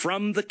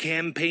from the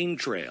campaign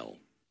trail.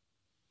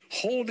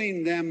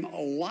 Holding them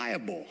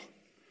liable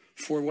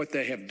for what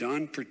they have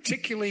done,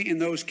 particularly in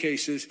those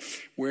cases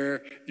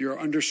where you're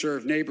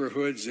underserved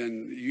neighborhoods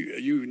and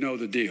you know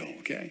the deal,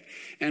 okay?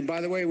 And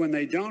by the way, when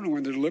they don't or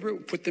when they're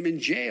deliberate, put them in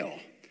jail.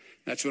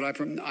 That's what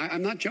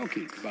I'm not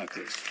joking about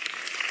this.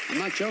 I'm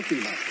not joking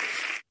about this.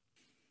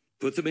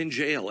 Put them in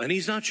jail. And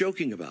he's not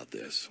joking about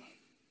this.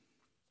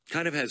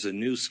 Kind of has a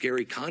new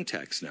scary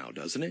context now,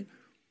 doesn't it?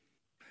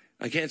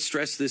 I can't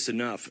stress this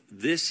enough.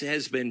 This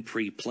has been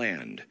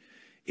pre-planned.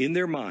 In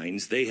their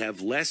minds, they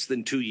have less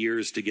than 2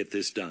 years to get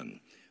this done.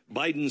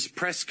 Biden's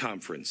press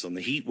conference on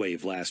the heat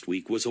wave last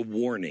week was a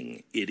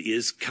warning. It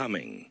is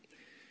coming.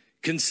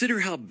 Consider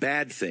how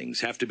bad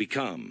things have to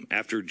become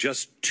after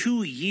just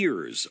 2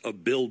 years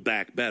of Build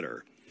Back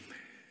Better.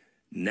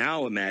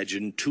 Now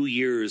imagine 2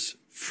 years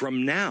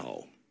from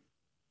now.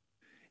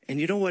 And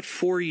you know what?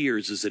 4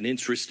 years is an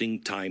interesting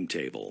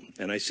timetable.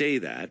 And I say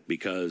that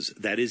because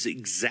that is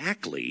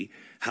exactly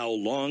how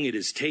long it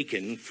has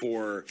taken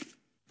for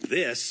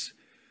this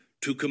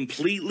to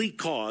completely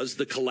cause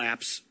the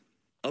collapse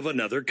of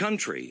another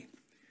country.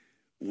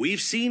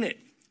 We've seen it,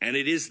 and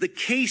it is the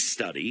case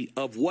study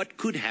of what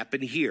could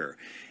happen here.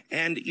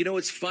 And,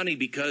 it's funny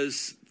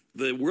because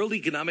the World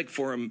Economic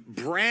Forum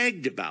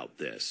bragged about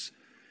this.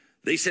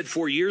 They said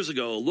 4 years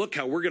ago, look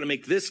how we're going to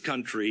make this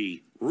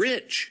country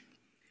rich.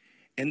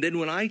 And then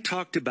when I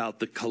talked about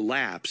the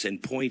collapse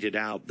and pointed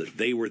out that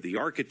they were the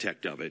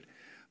architect of it,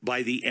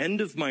 by the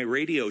end of my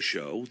radio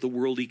show, the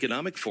World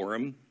Economic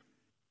Forum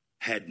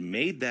had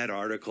made that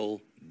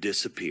article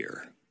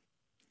disappear.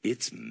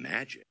 It's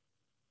magic.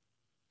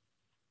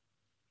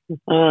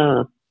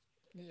 Yeah.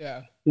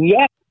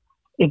 Yeah.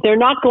 If they're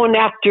not going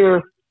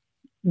after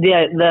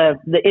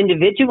the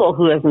individual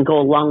who doesn't go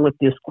along with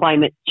this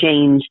climate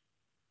change,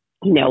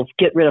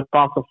 get rid of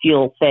fossil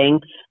fuel thing,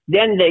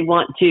 then they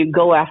want to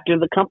go after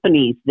the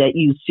companies that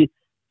use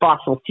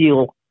fossil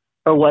fuel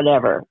or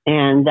whatever.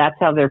 And that's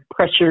how they're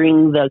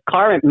pressuring the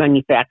car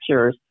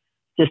manufacturers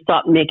to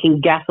stop making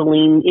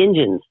gasoline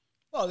engines.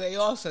 Well, they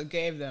also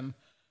gave them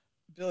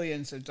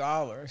billions of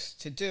dollars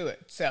to do it.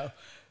 So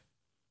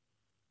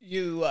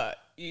you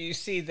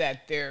see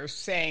that they're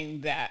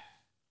saying that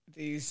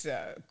these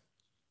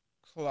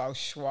Klaus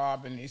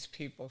Schwab and these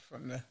people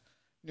from the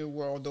New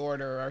World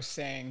Order are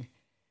saying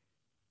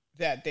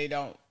that they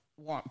don't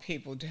want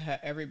people to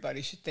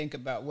everybody should think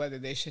about whether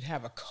they should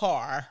have a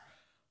car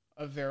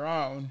of their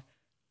own,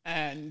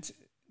 and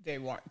they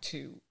want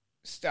to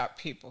stop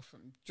people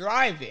from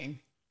driving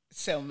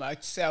so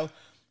much. So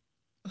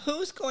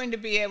who's going to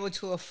be able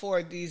to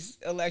afford these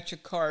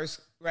electric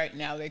cars right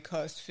now? They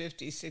cost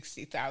 $50,000,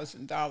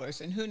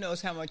 $60,000, and who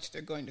knows how much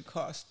they're going to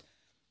cost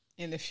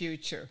in the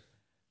future.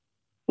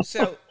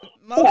 So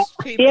most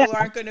people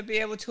aren't going to be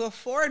able to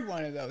afford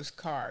one of those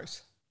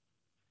cars.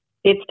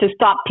 It's to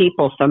stop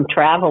people from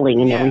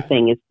traveling and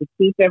everything. It's to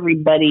keep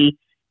everybody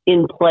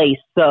in place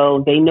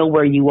so they know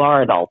where you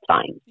are at all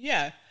times.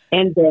 Yeah.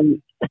 And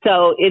then,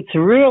 so it's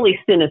really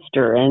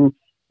sinister. And,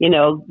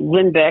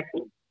 Lindbeck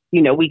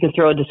we can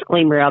throw a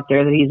disclaimer out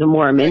there that he's a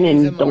Mormon.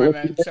 He's a and don't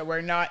Mormon, so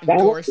we're not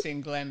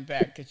endorsing Glenn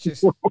Beck. It's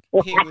just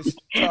he was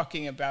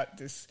talking about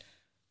this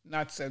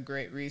not so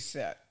great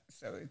reset.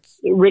 So it's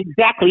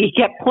exactly, he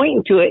kept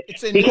pointing to it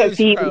it's a because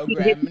news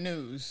program,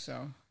 news.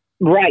 So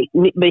right,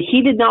 but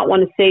he did not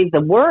want to say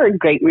the word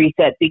Great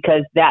Reset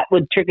because that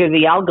would trigger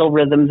the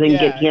algorithms and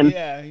get him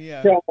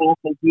thrown off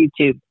of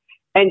YouTube.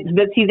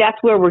 But see,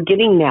 that's where we're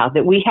getting now,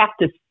 that we have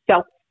to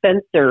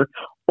self-censor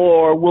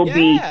or we'll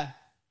be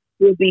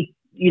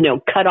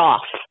cut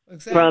off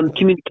from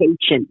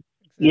communication,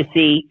 you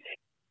see.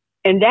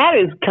 And that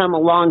has come a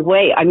long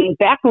way. I mean,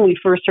 back when we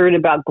first heard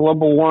about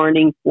global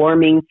warming,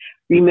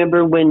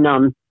 remember when,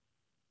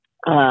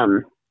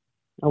 what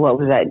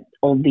was that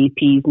old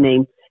VP's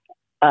name?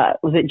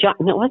 Was it John?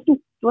 No, it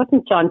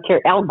wasn't John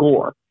Kerry. Al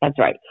Gore. That's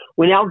right.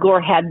 When Al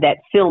Gore had that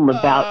film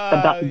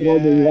about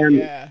global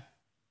warming.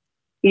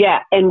 Yeah,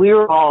 and we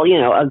were all,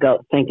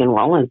 thinking,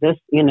 well, is this,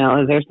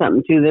 is there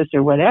something to this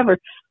or whatever?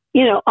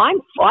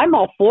 I'm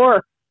all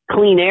for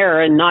clean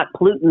air and not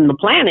polluting the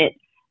planet,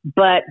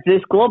 but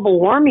this global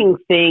warming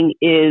thing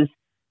is,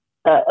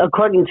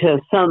 according to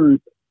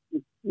some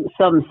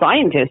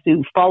scientists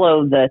who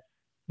follow the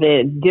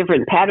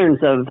different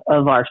patterns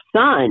of our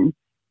sun,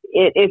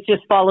 it's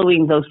just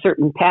following those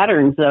certain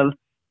patterns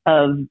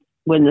of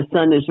when the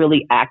sun is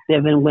really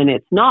active and when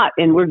it's not,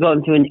 and we're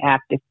going through an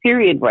active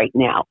period right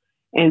now.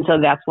 And so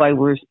that's why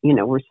we're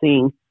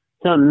seeing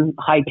some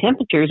high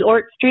temperatures or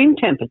extreme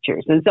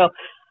temperatures. And so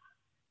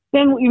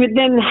then,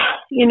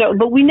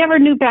 but we never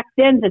knew back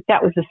then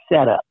that was a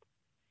setup.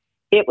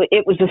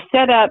 It was a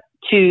setup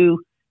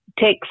to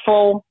take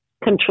full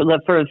control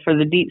for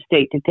the deep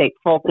state to take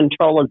full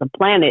control of the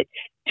planet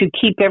to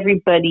keep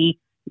everybody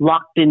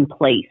locked in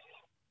place.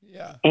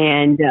 Yeah.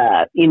 And,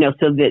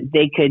 so that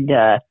they could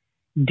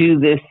do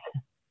this,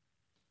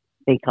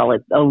 they call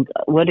it,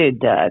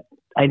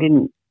 I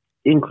didn't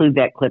include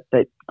that clip,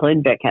 but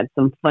Glenn Beck had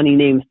some funny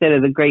names. Instead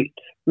of the Great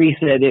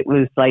Reset, it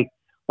was like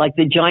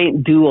the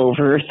Giant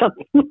Do-Over or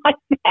something like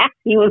that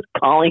he was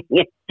calling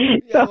it.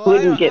 Yeah, well,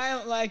 I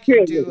don't like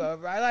your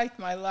do-over. I like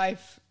my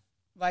life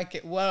like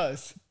it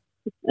was.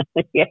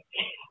 Yeah.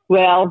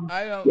 Well,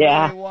 I don't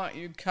really want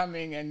you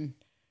coming and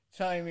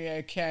telling me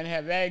I can't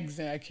have eggs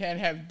and I can't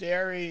have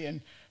dairy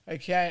and you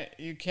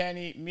can't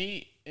eat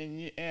meat and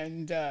you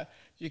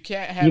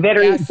can't have you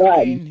better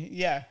gasoline. Eat blood.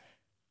 Yeah.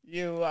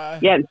 You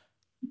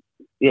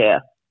Yeah.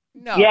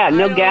 No. Yeah,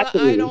 no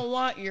gasoline. I don't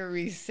want your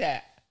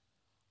reset.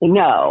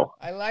 No.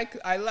 I like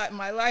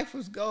my life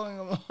was going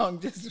along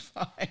just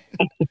fine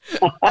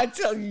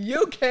until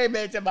you came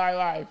into my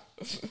life.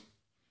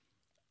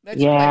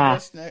 Let's play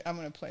this. I'm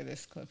going to play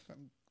this clip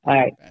from all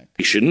right.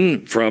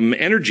 From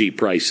energy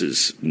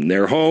prices in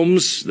their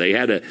homes. They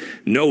had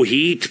no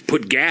heat,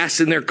 put gas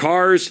in their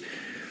cars.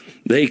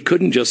 They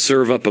couldn't just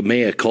serve up a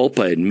mea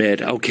culpa,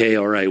 admit, okay,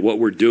 all right, what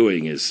we're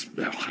doing it's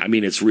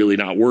really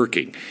not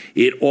working.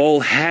 It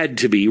all had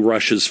to be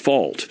Russia's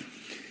fault.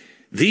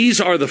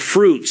 These are the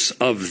fruits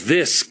of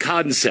this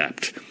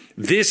concept.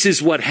 This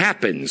is what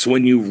happens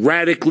when you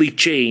radically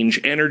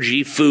change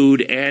energy,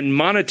 food, and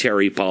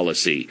monetary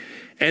policy.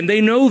 And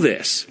they know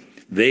this.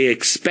 They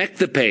expect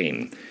the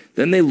pain.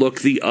 Then they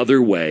look the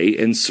other way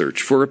and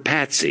search for a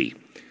patsy.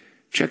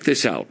 Check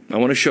this out. I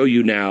want to show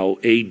you now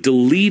a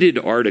deleted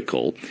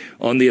article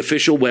on the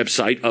official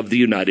website of the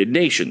United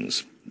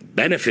Nations,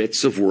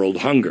 Benefits of World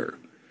Hunger.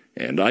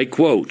 And I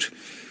quote,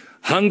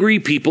 "Hungry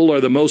people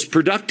are the most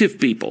productive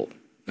people,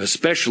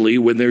 especially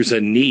when there's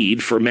a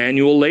need for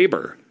manual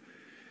labor."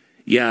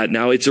 Yeah,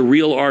 now it's a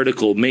real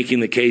article making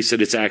the case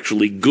that it's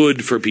actually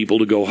good for people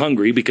to go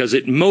hungry because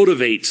it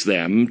motivates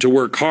them to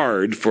work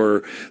hard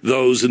for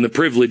those in the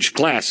privileged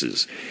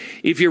classes.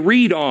 If you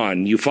read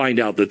on, you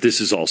find out that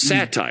this is all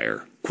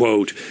satire.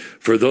 Quote,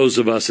 "For those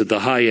of us at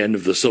the high end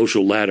of the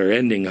social ladder,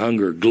 ending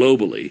hunger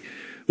globally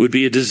would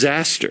be a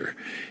disaster.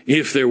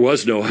 If there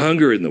was no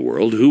hunger in the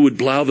world, who would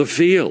plow the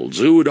fields?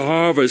 Who would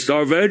harvest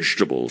our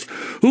vegetables?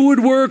 Who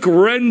would work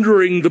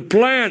rendering the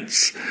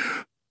plants?"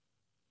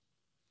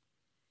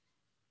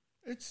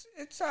 You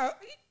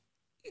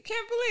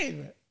can't believe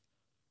it.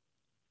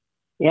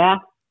 Yeah.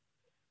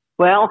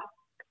 Well,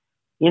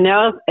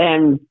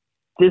 and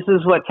this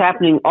is what's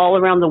happening all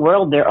around the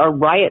world. There are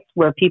riots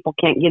where people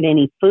can't get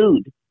any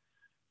food.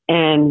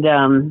 And,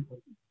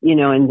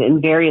 in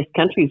various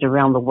countries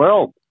around the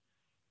world.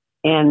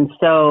 And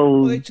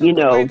so, they took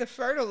away the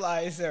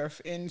fertilizer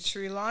in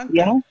Sri Lanka.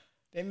 Yeah.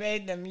 They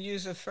made them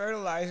use a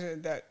fertilizer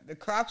that the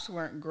crops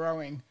weren't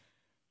growing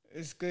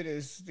as good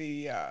as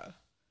they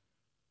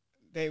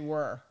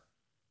were.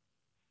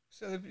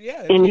 So,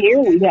 and here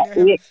we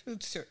have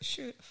food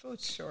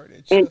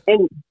shortage. And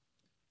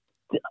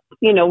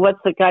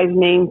what's the guy's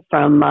name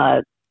from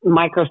not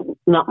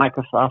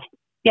Microsoft?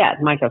 Yeah,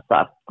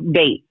 Microsoft.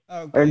 Gates.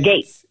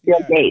 Gates.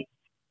 Yeah. Gates.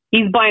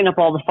 He's buying up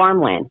all the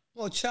farmland.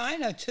 Well,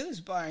 China, too,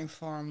 is buying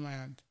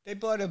farmland. They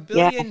bought 1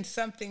 billion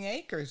something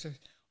acres. They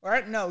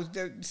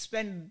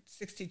spend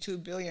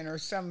 $62 billion or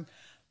some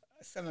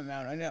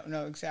amount. I don't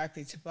know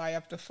exactly, to buy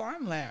up the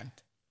farmland.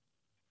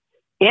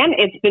 And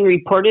it's been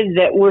reported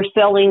that we're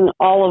selling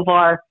all of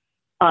our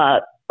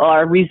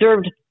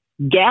reserved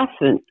gas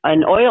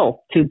and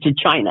oil to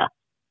China.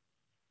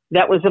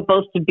 That was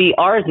supposed to be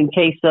ours in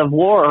case of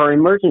war or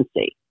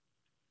emergency.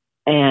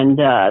 And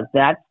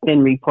that's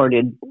been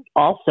reported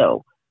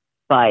also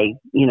by,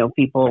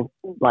 people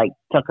like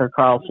Tucker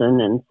Carlson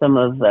and some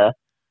of the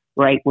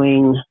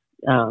right-wing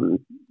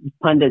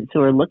pundits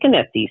who are looking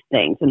at these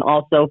things, and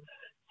also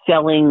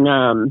selling,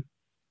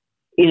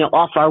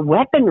 off our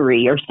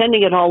weaponry or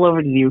sending it all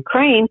over to the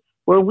Ukraine,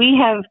 where we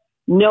have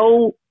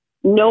no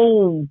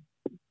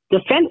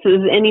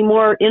defenses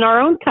anymore in our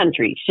own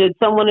country should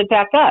someone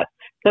attack us,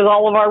 because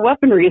all of our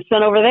weaponry is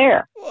sent over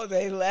there. Well,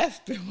 they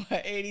left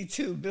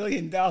 $82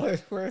 billion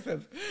worth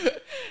of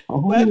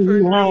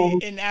weaponry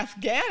in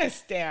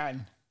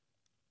Afghanistan.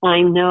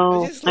 I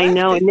know.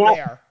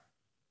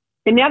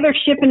 And now they're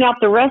shipping out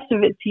the rest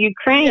of it to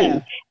Ukraine.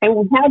 Yeah.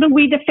 And how do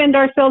we defend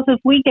ourselves if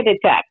we get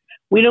attacked?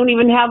 We don't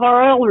even have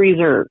our oil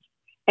reserves,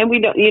 and we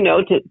don't, we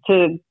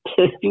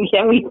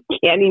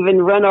can't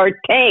even run our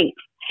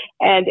tanks,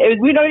 and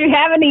we don't even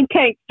have any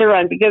tanks to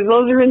run because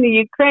those are in the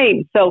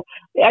Ukraine. So,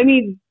 I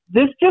mean,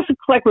 this just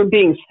looks like we're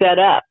being set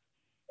up,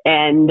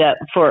 and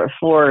for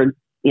who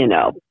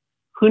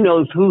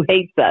knows who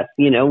hates us.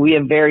 We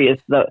have various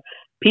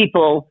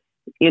people,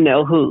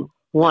 who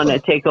want to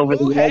take over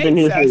the world and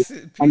who hate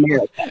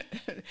America.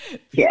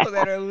 People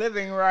that are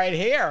living right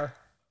here.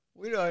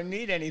 We don't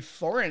need any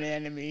foreign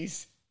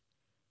enemies.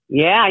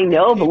 Yeah, I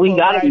know, but we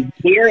got to be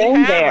here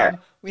and there.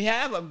 We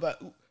have them,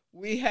 but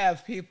we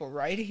have people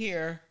right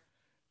here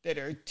that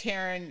are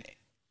tearing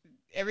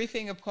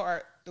everything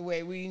apart the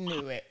way we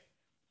knew it.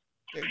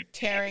 They're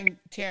tearing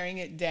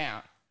it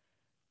down.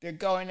 They're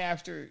going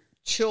after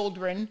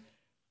children,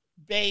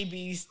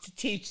 babies, to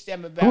teach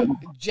them about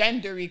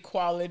gender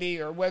equality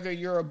or whether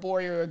you're a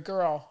boy or a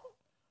girl.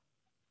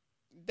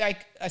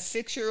 Like a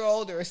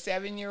 6-year-old or a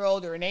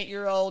 7-year-old or an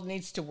 8-year-old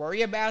needs to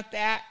worry about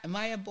that. Am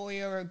I a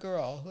boy or a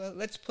girl? Well,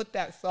 let's put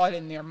that thought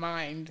in their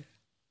mind.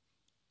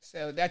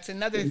 So that's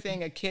another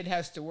thing a kid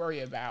has to worry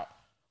about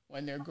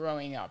when they're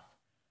growing up.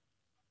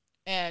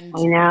 And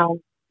I know.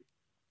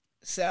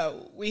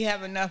 So we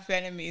have enough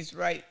enemies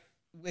right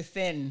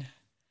within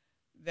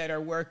that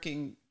are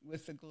working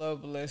with the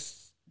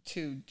globalists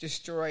to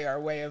destroy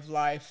our way of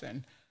life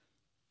and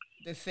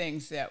the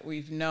things that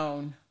we've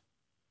known.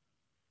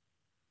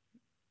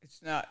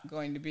 It's not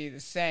going to be the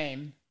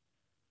same.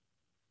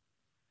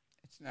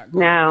 It's not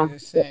going to be the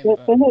same.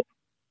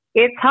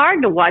 It's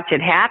hard to watch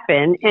it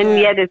happen, and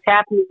yet it's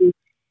happening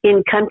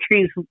in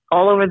countries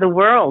all over the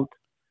world.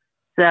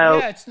 So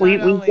it's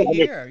not only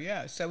here.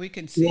 Yeah, so we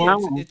can see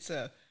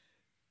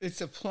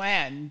it's a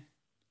plan,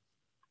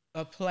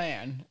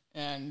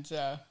 and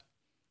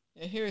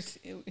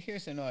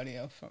here's an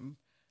audio from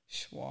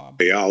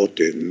Schwab. Out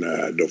in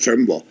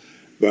November.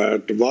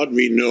 But what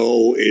we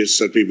know is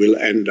that we will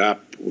end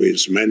up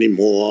with many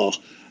more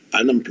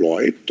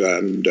unemployed,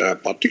 and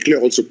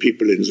particularly also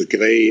people in the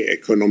gray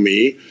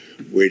economy,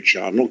 which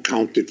are not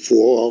counted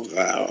for,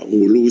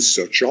 who lose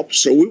their jobs.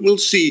 So we will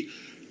see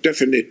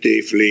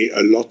definitively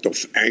a lot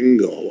of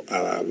anger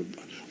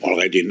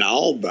already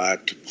now,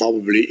 but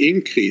probably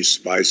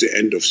increased by the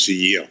end of the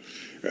year,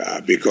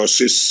 because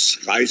this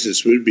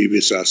crisis will be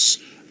with us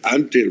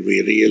until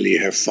we really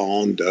have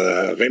found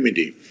a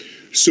remedy.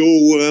 So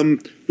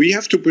we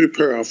have to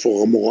prepare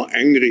for a more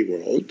angry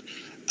world.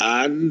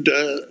 And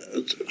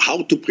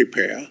how to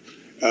prepare?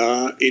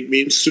 It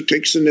means to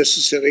take the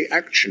necessary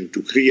action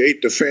to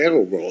create a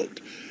fairer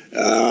world,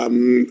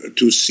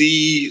 to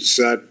see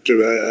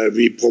that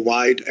we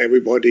provide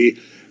everybody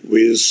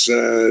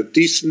with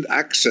decent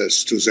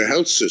access to the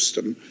health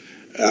system,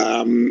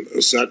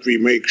 that we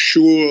make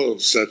sure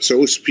that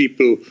those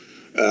people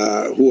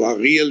who are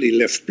really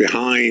left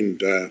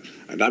behind,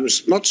 and I'm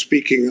not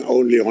speaking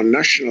only on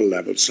national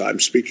levels, I'm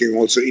speaking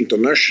also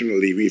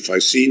internationally. If I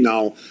see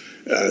now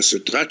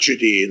the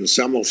tragedy in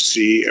some of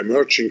the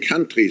emerging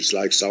countries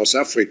like South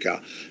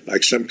Africa,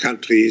 like some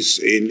countries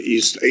in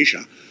East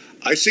Asia,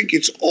 I think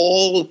it's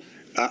all,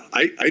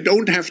 I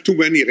don't have too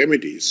many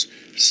remedies.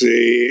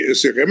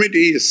 The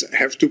remedies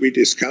have to be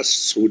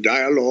discussed through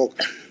dialogue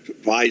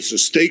by the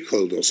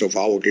stakeholders of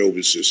our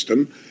global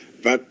system,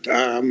 but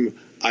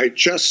I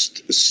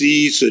just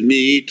see the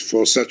need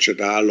for such a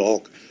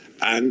dialogue,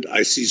 and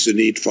I see the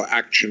need for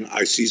action.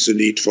 I see the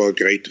need for a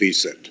great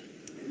reset.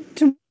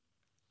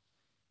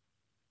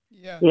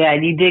 Yeah,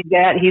 you dig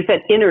that? He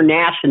said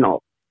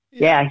international.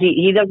 Yeah,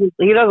 he doesn't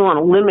want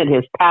to limit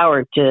his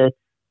power to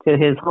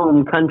his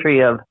home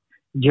country of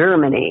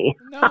Germany.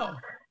 No.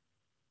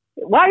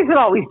 Why is it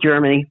always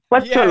Germany?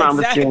 What's going on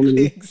with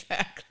Germany?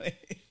 Exactly.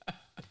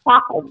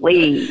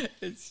 Golly.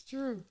 It's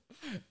true.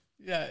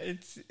 Yeah,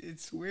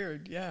 it's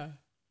weird. Yeah,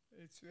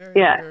 it's very.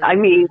 Yeah, very I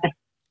mean,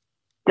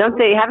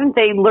 haven't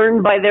they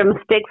learned by their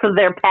mistakes of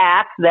their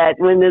past that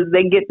when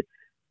they get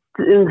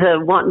into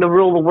wanting to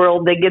rule the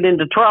world, they get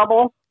into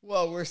trouble?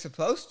 Well, we're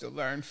supposed to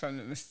learn from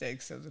the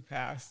mistakes of the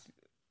past.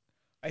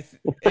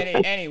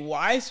 Any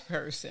wise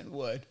person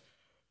would.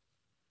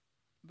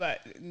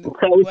 But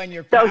when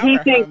you're power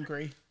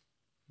hungry,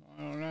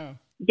 I don't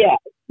Yeah,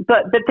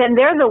 but then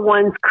they're the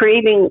ones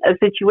creating a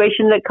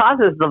situation that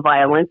causes the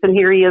violence, and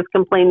here he is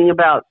complaining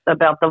about the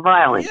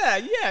violence.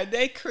 Yeah,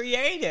 they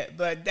create it,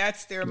 but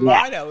that's their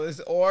motto,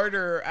 is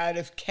order out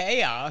of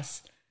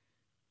chaos.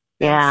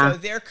 And so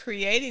they're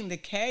creating the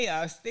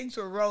chaos. Things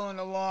were rolling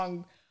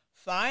along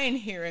fine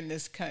here in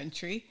this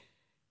country,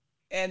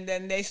 and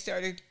then they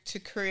started to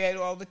create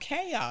all the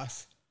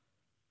chaos.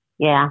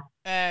 Yeah.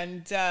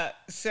 And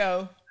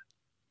so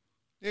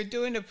they're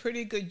doing a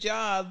pretty good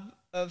job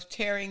of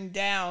tearing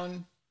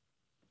down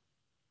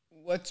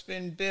what's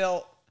been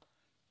built,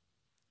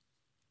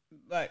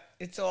 but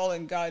it's all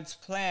in God's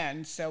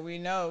plan. So we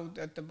know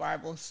that the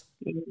Bible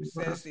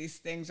says these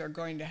things are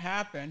going to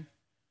happen,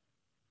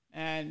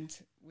 and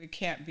we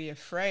can't be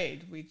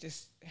afraid. We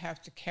just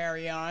have to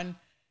carry on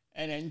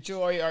and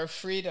enjoy our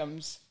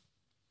freedoms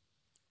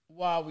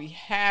while we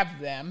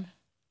have them,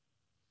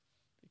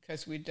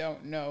 because we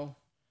don't know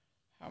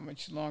how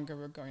much longer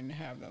we're going to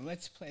have them.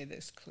 Let's play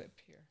this clip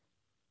here.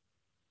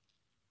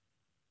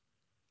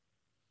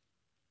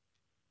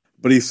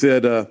 But he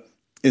said,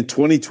 in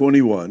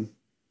 2021,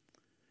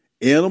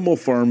 animal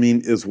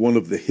farming is one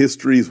of the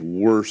history's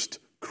worst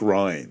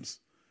crimes.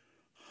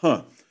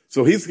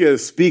 So he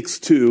speaks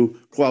to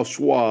Klaus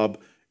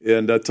Schwab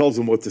and tells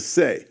him what to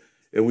say.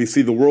 And we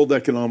see the World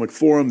Economic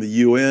Forum, the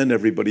UN,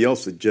 everybody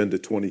else, Agenda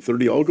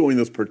 2030, all going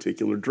this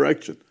particular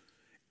direction.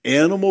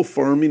 Animal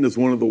farming is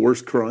one of the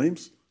worst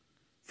crimes.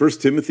 1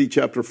 Timothy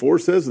chapter 4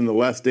 says, in the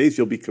last days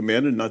you'll be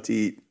commanded not to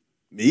eat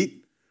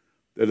meat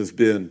that has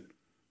been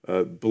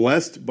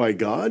blessed by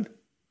God.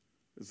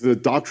 It's the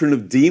doctrine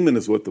of demon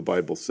is what the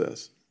Bible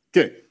says.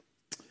 Okay,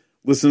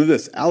 listen to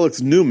this.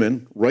 Alex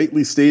Newman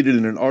rightly stated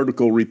in an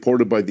article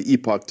reported by the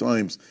Epoch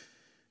Times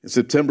in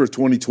September of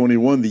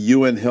 2021, the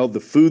UN held the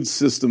Food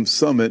Systems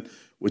Summit,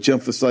 which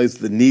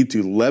emphasized the need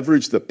to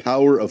leverage the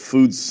power of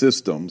food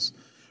systems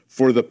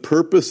for the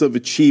purpose of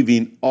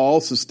achieving all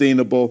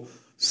sustainable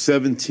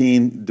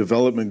 17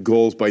 development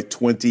goals by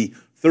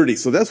 2030.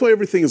 So that's why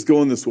everything is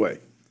going this way,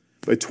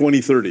 by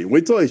 2030.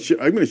 Wait till I'm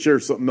going to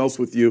share something else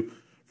with you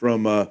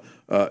from,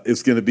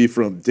 it's going to be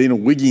from Dana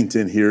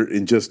Wigington here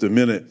in just a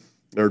minute,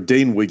 or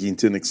Dane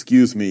Wigington,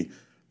 excuse me,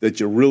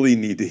 that you really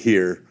need to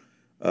hear,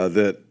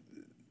 that,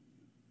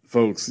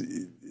 folks,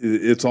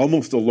 it's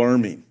almost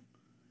alarming.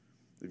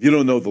 If you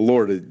don't know the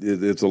Lord,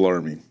 it's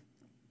alarming.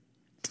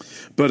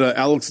 But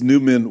Alex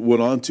Newman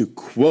went on to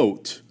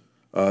quote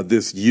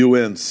this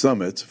UN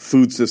summit,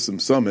 Food System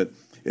Summit,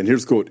 and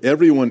here's a quote: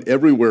 "Everyone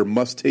everywhere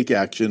must take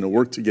action and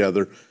work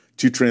together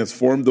to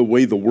transform the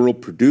way the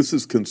world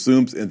produces,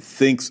 consumes, and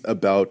thinks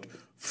about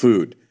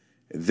food."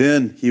 And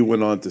then he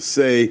went on to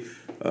say,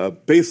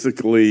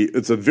 basically,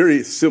 it's a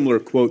very similar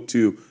quote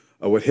to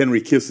what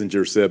Henry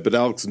Kissinger said, but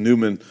Alex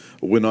Newman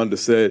went on to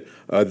say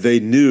they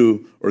know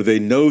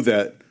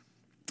that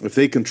if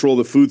they control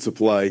the food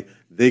supply,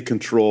 they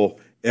control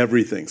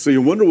everything. So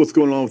you wonder what's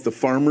going on with the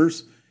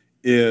farmers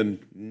in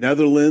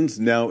Netherlands,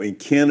 now in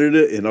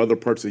Canada, in other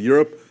parts of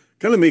Europe.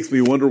 Kind of makes me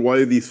wonder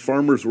why these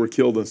farmers were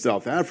killed in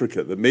South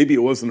Africa, that maybe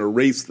it wasn't a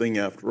race thing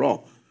after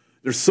all.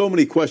 There's so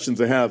many questions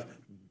I have,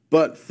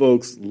 but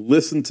folks,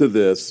 listen to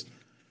this,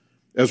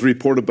 as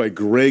reported by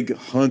Greg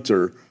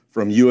Hunter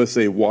from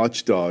USA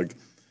Watchdog,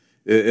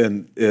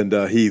 and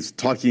he's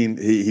quoting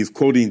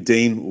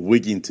Dane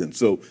Wigington.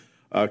 So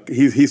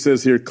he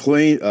says here,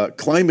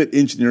 climate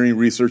engineering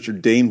researcher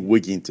Dane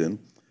Wigington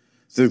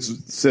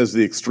says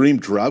the extreme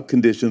drought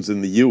conditions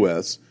in the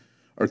U.S.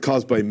 are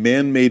caused by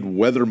man-made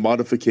weather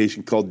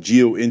modification called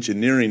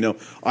geoengineering. Now,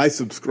 I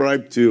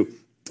subscribe to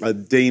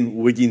Dane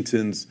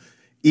Wigington's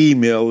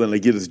email, and I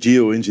get his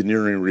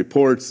geoengineering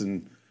reports,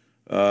 and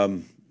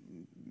man,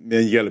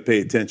 you got to pay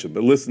attention.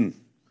 But listen,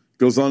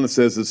 goes on and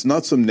says, it's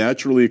not some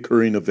naturally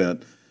occurring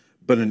event,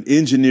 but an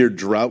engineered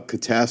drought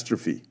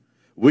catastrophe.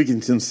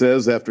 Wigington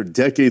says after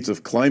decades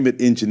of climate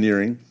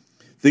engineering,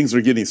 things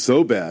are getting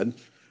so bad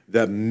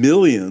that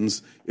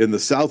millions in the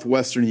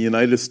southwestern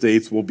United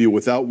States will be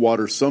without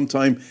water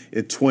sometime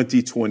in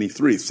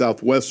 2023.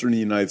 Southwestern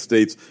United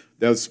States,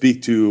 that would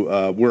speak to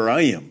where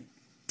I am.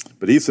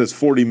 But he says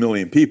 40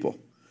 million people.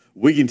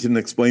 Wigington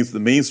explains the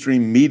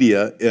mainstream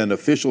media and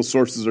official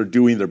sources are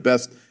doing their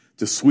best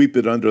to sweep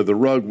it under the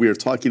rug. We are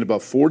talking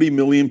about 40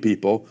 million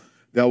people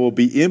that will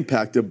be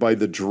impacted by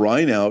the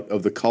drying out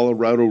of the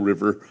Colorado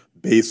River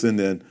basin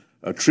and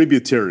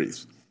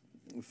tributaries.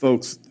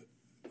 Folks,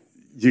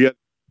 you got...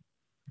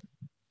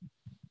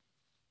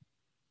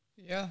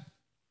 Yeah.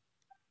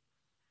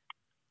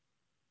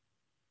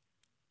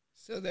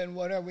 So then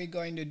what are we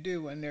going to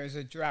do when there's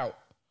a drought?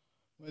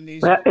 When there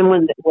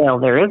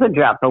is a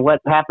drought, but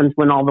what happens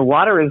when all the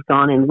water is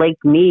gone and Lake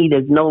Mead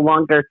is no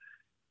longer,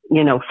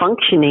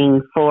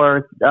 functioning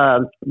for,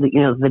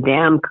 the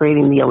dam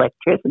creating the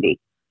electricity?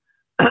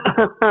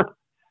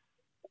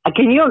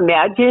 Can you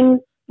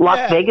imagine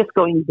Las Vegas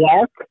going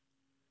deaf?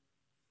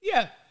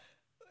 Yeah.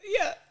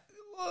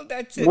 Well,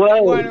 that's it. Whoa.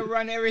 They want to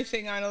run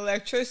everything on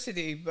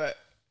electricity, but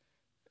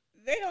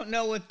they don't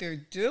know what they're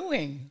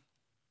doing.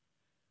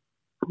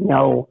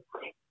 No,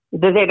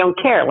 they don't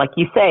care. Like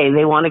you say,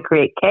 they want to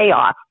create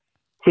chaos.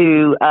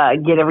 to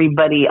get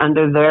everybody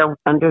under their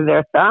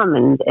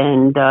thumb,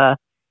 and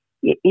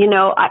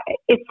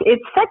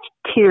it's such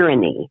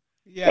tyranny.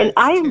 Yeah,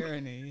 and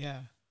tyranny.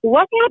 Yeah.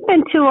 What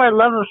happened to our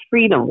love of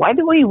freedom? Why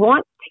do we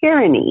want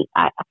tyranny?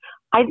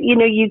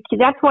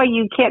 That's why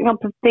you can't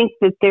help but think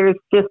that there's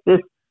just this,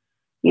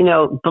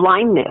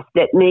 blindness,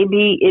 that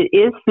maybe it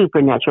is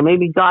supernatural.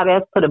 Maybe God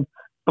has put a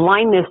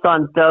blindness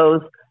on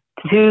those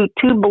to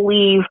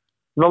believe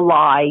the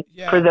lie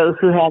for those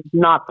who have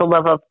not the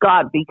love of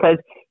God, because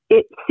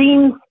it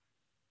seems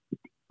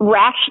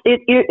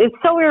it's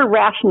so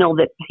irrational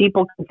that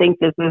people can think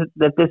this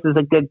is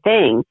a good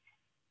thing,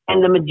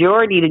 and the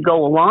majority to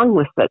go along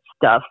with such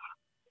stuff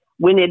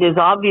when it is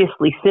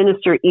obviously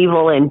sinister,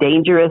 evil, and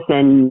dangerous,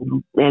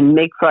 and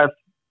makes our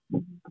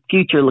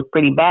future look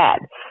pretty bad.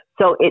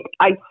 So it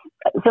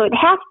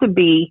has to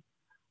be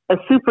a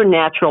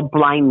supernatural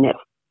blindness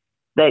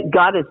that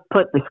God has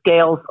put the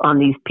scales on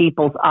these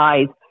people's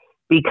eyes,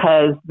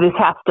 because this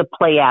has to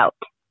play out.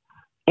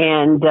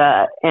 And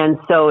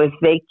so if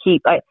they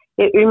keep,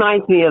 it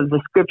reminds me of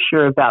the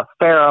scripture about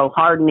Pharaoh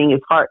hardening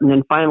his heart, and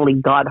then finally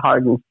God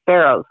hardens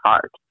Pharaoh's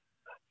heart.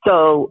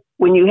 So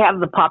when you have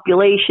the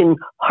population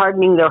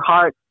hardening their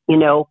heart,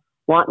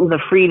 wanting the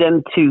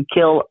freedom to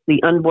kill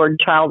the unborn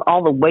child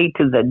all the way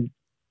to the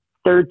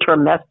third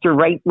trimester,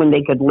 right when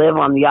they could live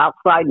on the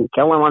outside and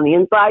kill them on the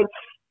inside,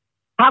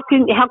 how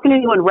can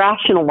anyone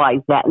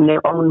rationalize that in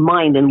their own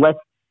mind unless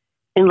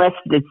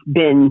it's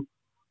been,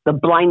 the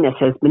blindness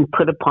has been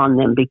put upon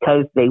them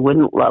because they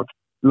wouldn't love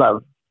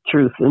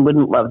truth and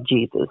wouldn't love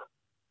Jesus?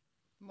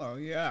 Well,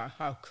 yeah,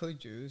 how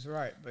could you? Is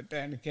right. But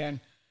then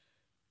again,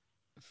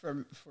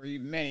 for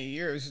many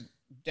years,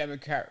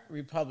 Democrat,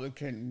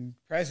 Republican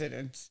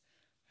presidents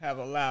have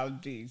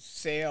allowed the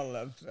sale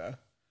of the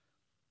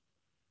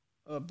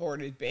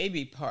aborted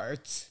baby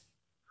parts.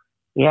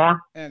 Yeah.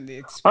 And the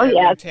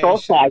experimentation.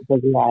 Both sides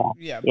of that.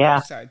 Yeah,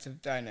 both sides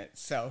have done it.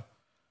 So,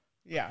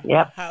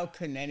 how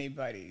can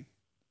anybody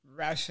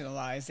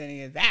rationalize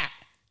any of that?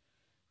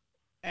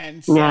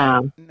 And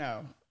so,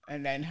 no.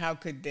 And then how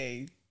could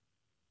they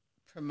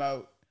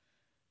promote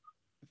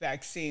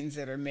vaccines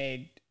that are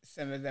made,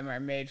 some of them are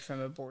made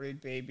from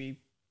aborted baby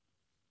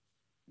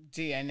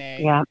DNA?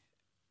 Yeah.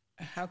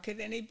 How could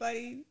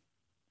anybody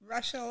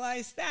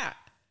rationalize that?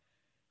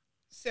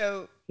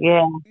 So,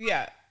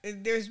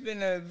 there's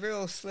been a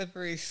real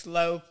slippery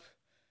slope,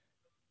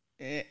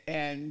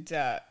 and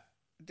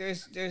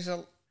there's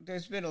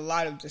been a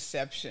lot of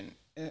deception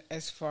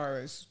as far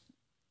as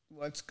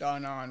what's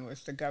gone on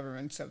with the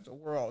governments of the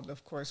world.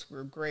 Of course,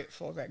 we're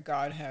grateful that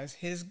God has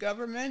his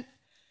government,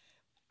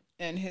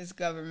 and his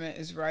government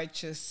is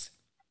righteous,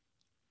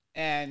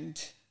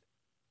 and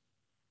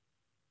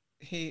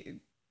we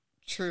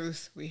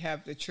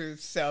have the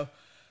truth. So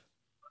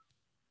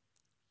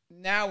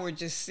now we're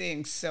just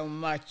seeing so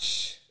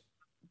much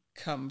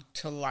come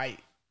to light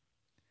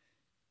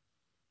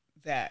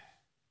that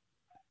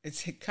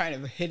it's kind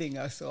of hitting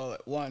us all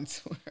at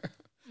once.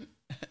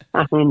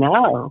 I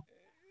know.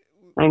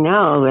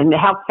 And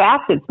how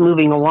fast it's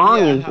moving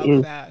along is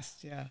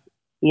fast, yeah.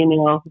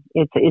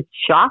 It's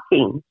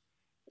shocking.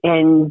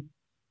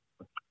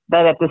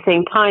 But at the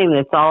same time,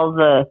 it's all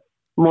the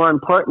more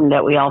important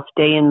that we all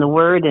stay in the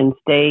Word and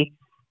stay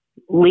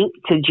linked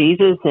to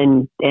Jesus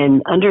and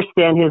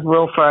understand his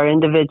will for our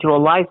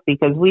individual lives,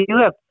 because we do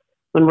have,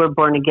 when we're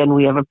born again,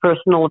 we have a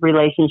personal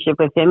relationship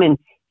with him, and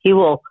he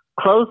will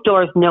close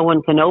doors no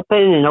one can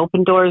open, and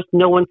open doors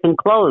no one can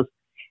close.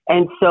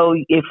 And so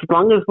as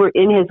long as we're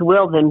in his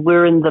will, then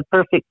we're in the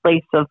perfect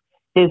place of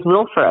his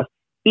will for us.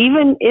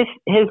 Even if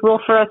his will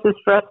for us is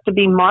for us to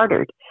be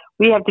martyred,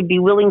 we have to be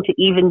willing to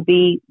even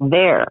be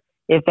there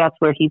if that's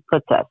where he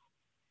puts us.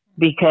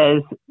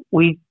 Because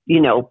this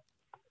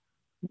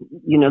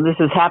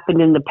has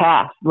happened in the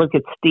past. Look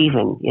at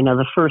Stephen,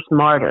 the first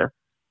martyr.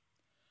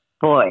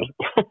 Boy,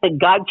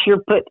 God sure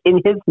put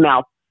in his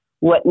mouth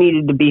what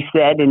needed to be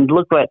said, and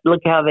look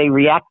how they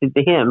reacted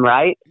to him,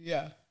 right?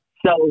 Yeah.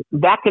 So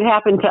that could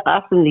happen to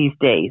us in these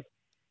days,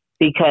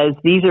 because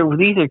these are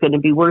going to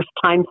be worse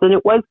times than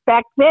it was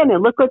back then.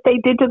 And look what they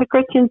did to the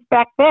Christians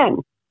back then.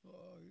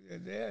 Oh,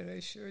 yeah, they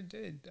sure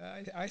did.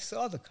 I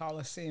saw the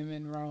Colosseum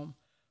in Rome.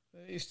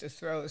 They used to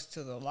throw us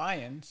to the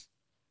lions.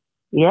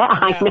 Yeah,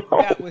 I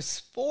know. That was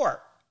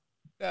sport.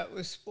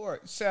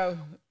 So,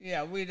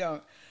 yeah, we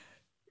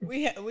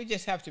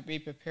just have to be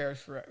prepared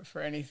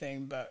for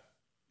anything. But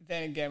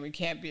then again, we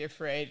can't be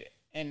afraid,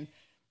 and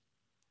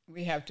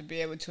we have to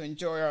be able to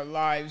enjoy our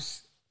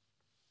lives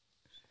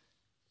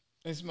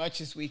as much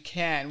as we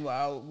can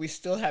while we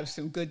still have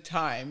some good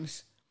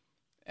times.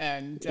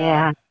 And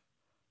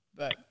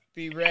but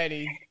be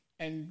ready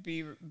and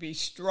be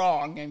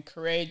strong and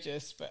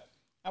courageous. But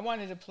I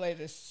wanted to play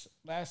this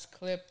last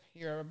clip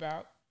here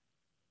about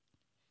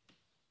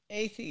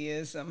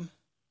atheism,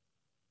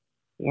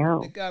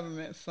 the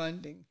government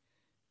funding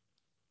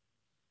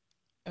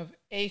of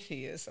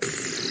atheism.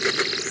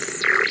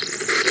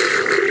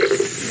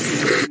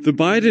 The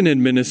Biden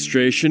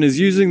administration is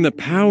using the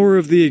power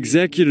of the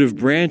executive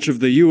branch of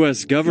the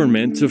U.S.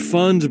 government to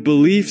fund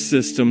belief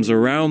systems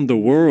around the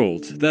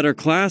world that are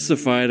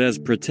classified as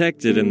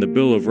protected in the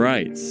Bill of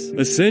Rights,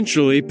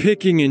 essentially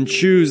picking and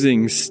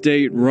choosing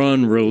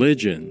state-run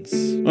religions.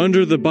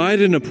 Under the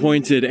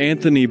Biden-appointed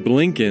Anthony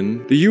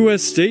Blinken, the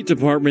U.S. State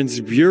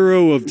Department's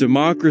Bureau of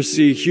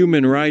Democracy,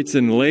 Human Rights,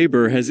 and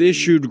Labor has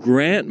issued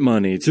grant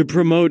money to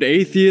promote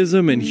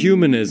atheism and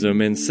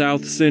humanism in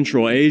South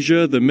Central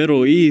Asia, the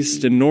Middle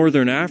East, and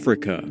Northern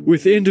Africa,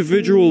 with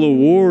individual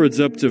awards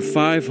up to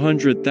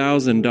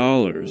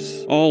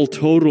 $500,000, all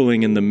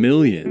totaling in the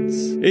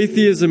millions.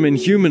 Atheism and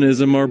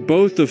humanism are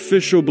both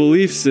official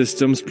belief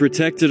systems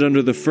protected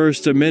under the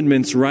First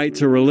Amendment's right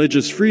to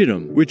religious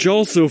freedom, which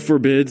also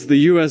forbids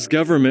the U.S.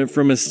 government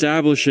from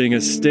establishing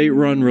a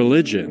state-run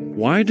religion.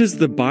 Why does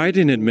the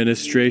Biden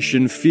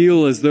administration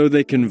feel as though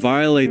they can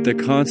violate the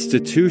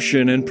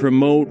Constitution and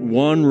promote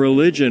one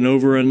religion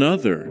over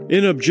another?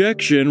 In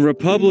objection,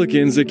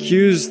 Republicans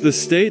accuse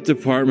the State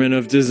Department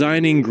of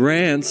designing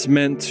grants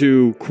meant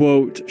to,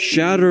 quote,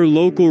 shatter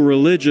local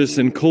religious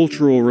and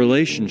cultural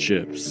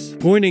relationships,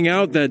 pointing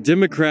out that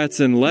Democrats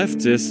and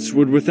leftists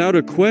would without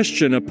a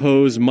question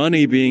oppose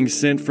money being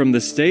sent from the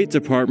State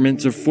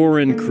Department to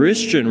foreign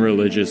Christian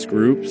religious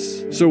groups.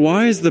 So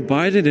why is the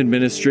Biden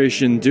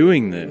administration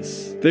doing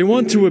this? They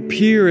want to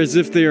appear as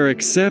if they are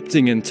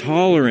accepting and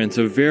tolerant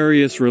of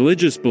various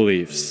religious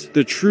beliefs,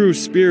 the true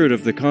spirit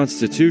of the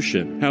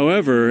Constitution.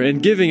 However, in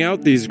giving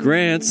out these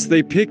grants,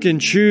 they pick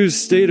and choose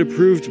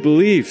state-approved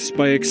beliefs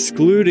by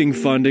excluding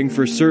funding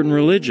for certain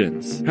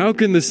religions. How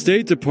can the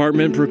State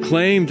Department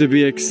proclaim to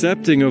be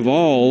accepting of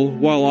all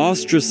while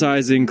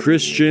ostracizing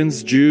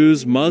Christians,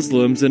 Jews,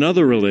 Muslims, and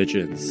other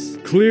religions?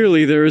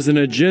 Clearly, there is an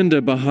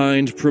agenda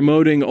behind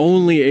promoting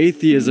only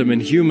atheism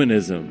and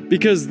humanism,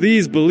 because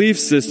these belief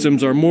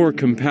systems are more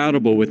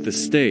compatible with the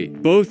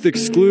state. Both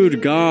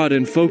exclude God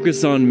and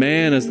focus on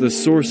man as the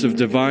source of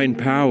divine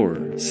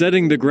power,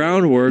 setting the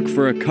groundwork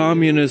for a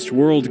communist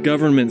world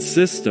government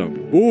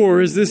system. Or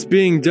is this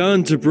being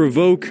done to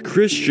provoke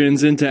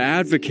Christians into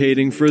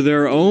advocating for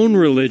their own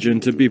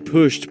religion to be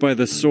pushed by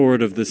the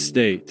sword of the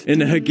state,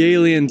 in a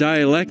Hegelian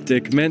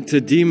dialectic meant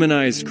to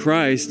demonize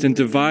Christ and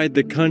divide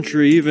the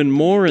country even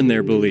more in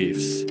their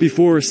beliefs,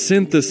 before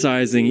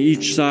synthesizing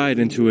each side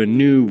into a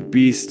new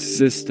beast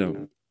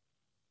system?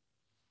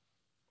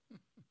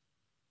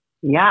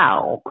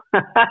 Yow.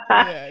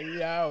 Yeah,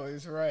 yow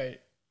is right.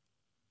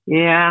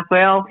 Yeah,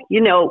 well,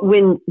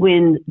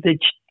 when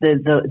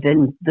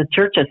the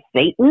Church of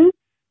Satan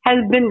has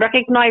been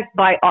recognized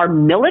by our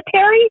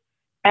military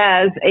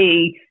as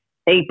a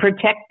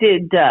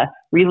protected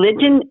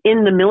religion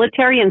in the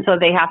military, and so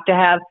they have to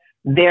have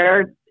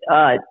their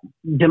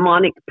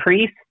demonic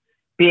priests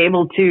be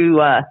able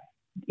to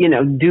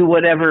do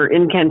whatever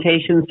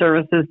incantation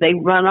services they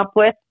run up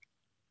with.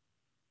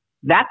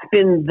 That's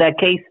been the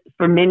case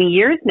for many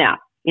years now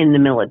in the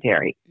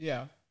military.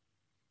 Yeah.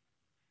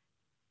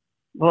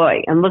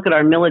 Boy, and look at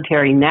our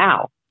military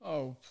now.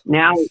 Oh, please.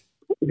 Now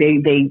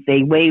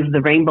they wave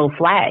the rainbow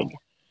flag.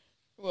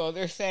 Well,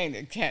 they're saying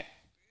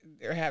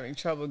they're having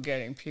trouble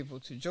getting people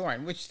to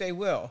join, which they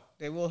will.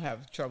 They will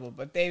have trouble,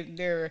 but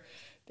they've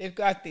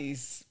got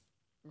these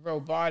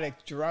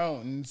robotic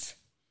drones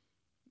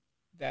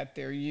that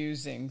they're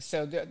using,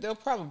 so they'll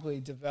probably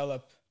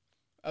develop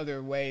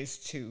other ways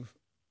to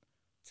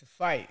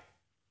fight.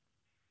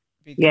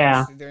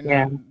 Because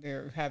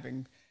they're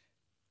having.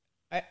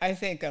 I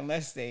think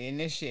unless they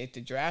initiate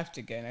the draft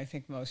again, I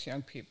think most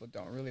young people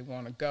don't really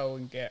want to go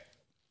and get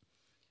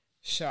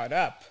shot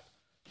up.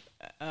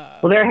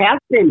 Well, there has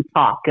been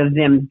talk of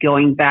them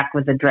going back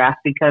with the draft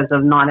because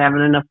of not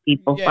having enough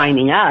people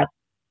signing up.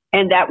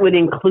 And that would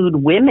include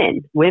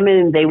women.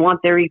 Women, they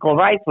want their equal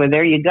rights. Well,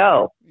 there you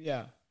go.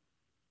 Yeah.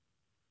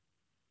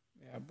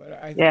 Yeah, but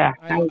I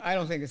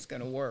don't think it's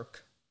going to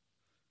work.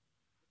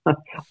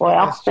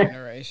 Well, this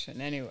generation,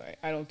 anyway.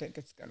 I don't think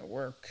it's going to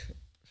work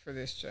for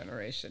this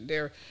generation.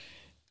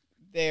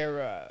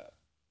 I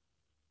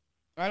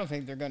don't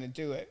think they're going to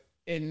do it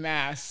in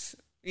mass.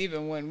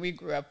 Even when we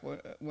grew up,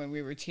 when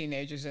we were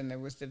teenagers and there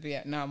was the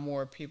Vietnam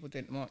War, people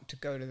didn't want to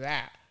go to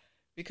that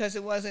because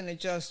it wasn't a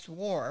just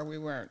war. We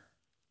weren't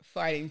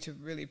fighting to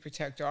really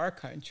protect our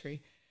country.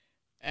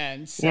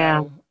 And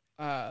so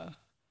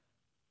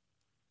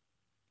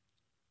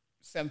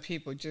some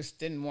people just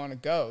didn't want to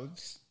go,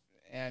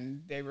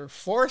 and they were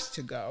forced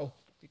to go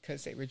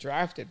because they were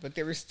drafted. But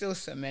there were still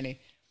so many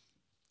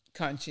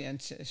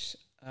conscientious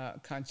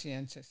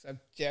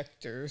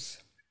objectors.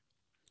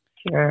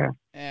 Sure.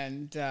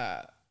 And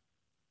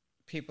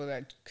people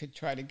that could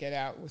try to get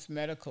out with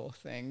medical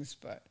things,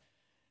 but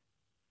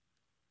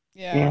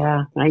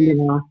I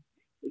know.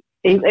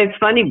 It's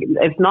funny.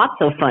 It's not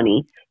so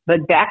funny,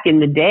 but back in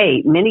the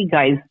day, many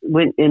guys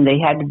went and they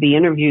had to be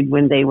interviewed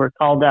when they were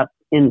called up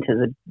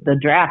into the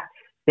draft.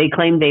 They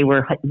claimed they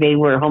were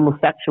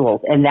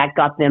homosexuals, and that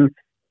got them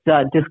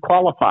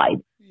disqualified.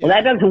 Yeah. Well,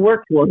 that doesn't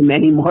work for them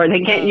anymore.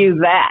 They can't use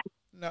that.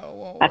 No, it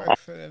won't work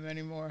for them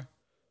anymore.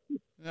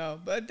 No,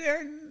 but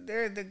they're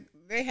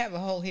they have a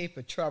whole heap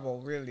of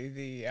trouble, really,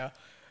 the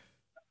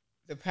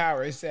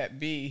powers that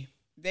be.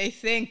 They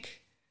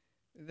think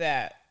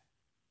that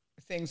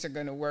things are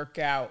going to work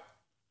out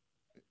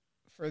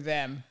for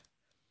them,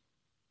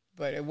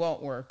 but it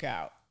won't work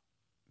out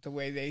the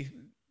way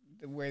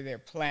they're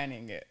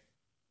planning it.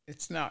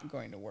 It's not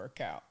going to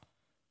work out.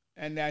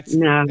 And that's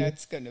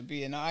going to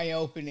be an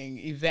eye-opening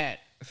event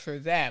for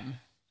them,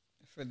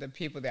 for the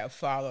people that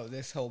follow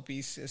this whole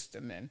beast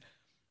system and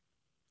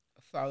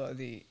follow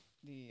the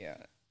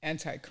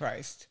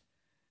Antichrist.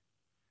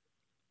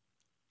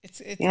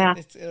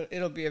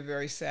 It'll be a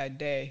very sad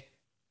day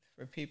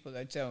for people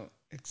that don't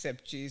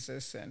accept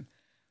Jesus and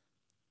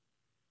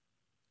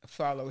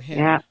follow him.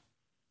 Yeah.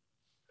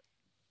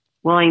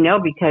 Well, I know,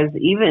 because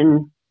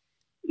even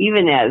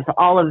as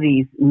all of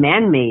these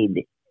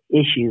man-made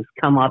issues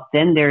come up,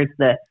 then there's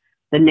the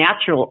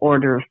natural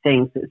order of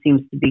things that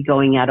seems to be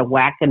going out of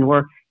whack, and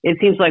it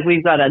seems like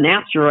we've got an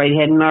asteroid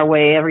heading our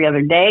way every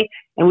other day,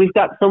 and we've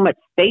got so much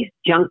space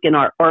junk in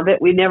our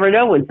orbit, we never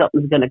know when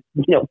something's going to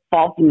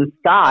fall from the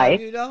sky.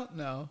 You don't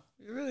know.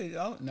 You really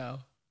don't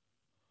know.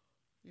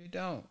 You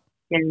don't.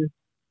 Yeah.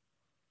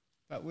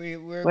 But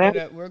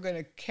we're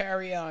gonna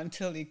carry on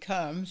till he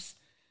comes,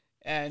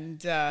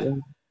 and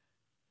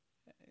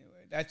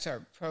that's our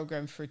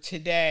program for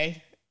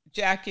today.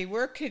 Jackie,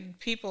 where can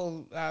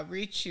people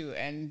reach you,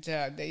 and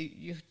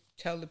you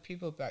tell the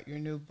people about your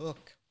new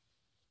book?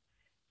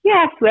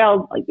 Yes,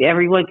 well,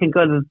 everyone can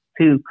go to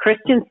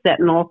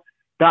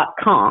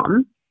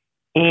ChristianSentinel.com,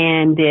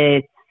 and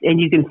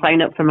you can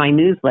sign up for my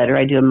newsletter.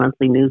 I do a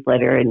monthly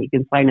newsletter, and you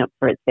can sign up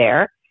for it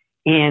there.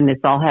 And it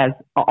all has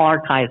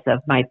archives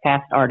of my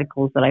past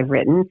articles that I've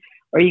written.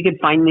 Or you can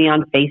find me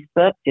on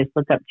Facebook. Just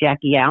look up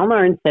Jackie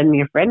Alnor and send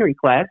me a friend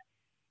request.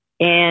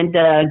 And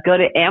go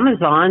to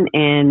Amazon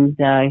and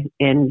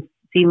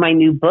see my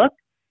new book,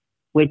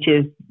 which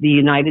is The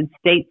United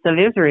States of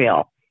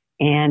Israel.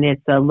 And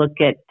it's a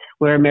look at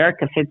where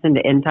America fits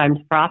into end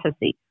times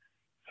prophecy.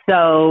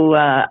 So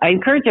I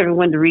encourage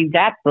everyone to read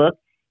that book.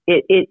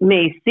 It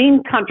may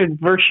seem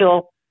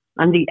controversial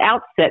on the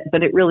outset,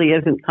 but it really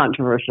isn't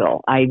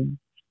controversial. I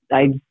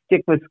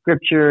stick with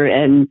scripture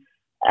and,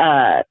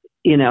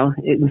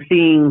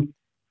 seeing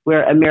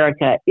where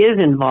America is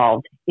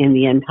involved in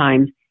the end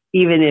times,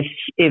 even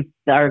if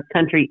our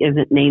country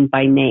isn't named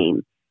by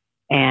name.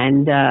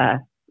 And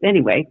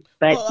anyway,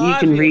 but you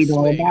can read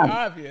all about it.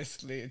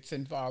 Obviously, it's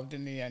involved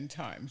in the end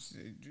times.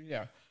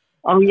 Yeah.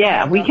 Oh,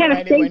 yeah. We can't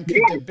anyone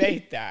can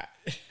debate that.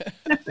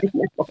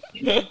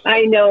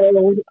 I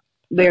know.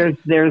 There's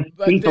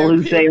people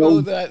who say,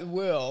 "Oh, that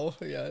will."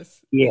 Yes.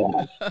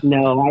 Yeah.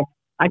 No,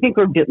 I think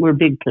we're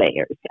big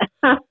players.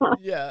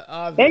 Yeah.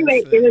 Obviously.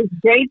 Anyway, it was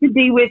great to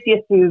be with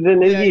you,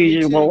 Susan, as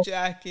usual. You too,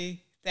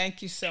 Jackie.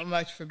 Thank you so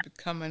much for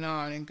coming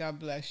on, and God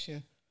bless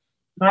you.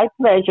 My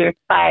pleasure.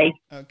 Bye.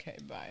 Okay.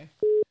 Bye.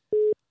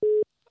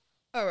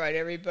 All right,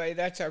 everybody.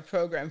 That's our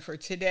program for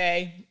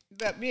today.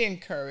 But be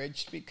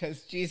encouraged,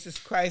 because Jesus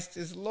Christ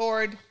is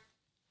Lord.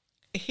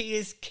 He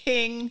is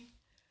King,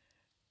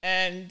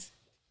 and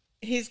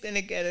He's going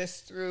to get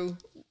us through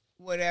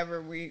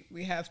whatever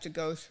we have to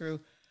go through.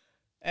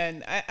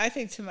 And I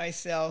think to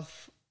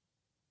myself,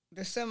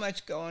 there's so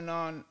much going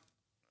on,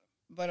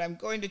 but I'm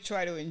going to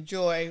try to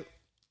enjoy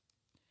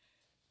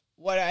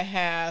what I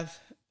have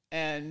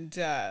and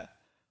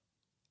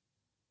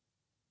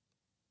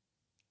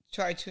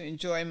try to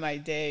enjoy my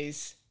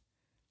days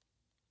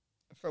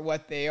for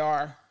what they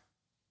are.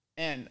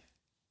 And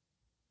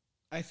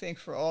I think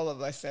for all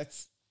of us,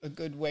 that's a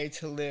good way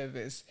to live.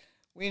 Is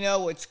we know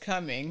what's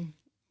coming,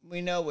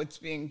 we know what's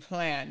being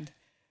planned,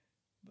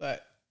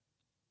 but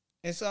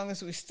as long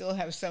as we still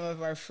have some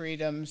of our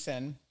freedoms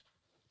and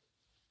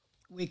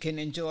we can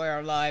enjoy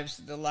our lives,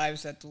 the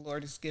lives that the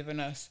Lord has given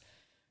us,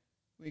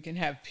 we can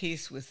have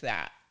peace with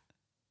that.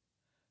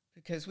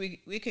 Because we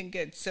can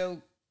get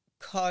so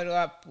caught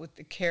up with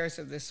the cares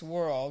of this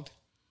world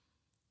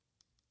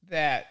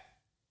that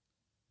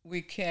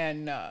we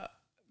can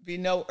be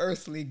no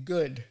earthly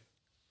good.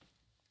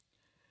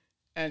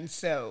 And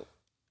so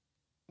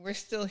we're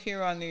still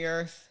here on the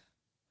earth,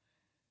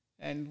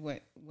 and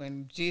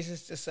when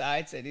Jesus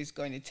decides that he's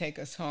going to take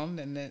us home,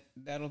 then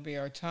that'll be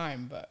our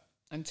time. But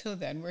until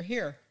then, we're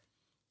here.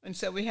 And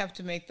so we have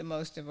to make the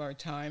most of our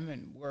time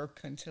and work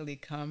until he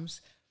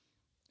comes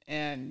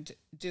and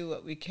do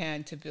what we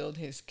can to build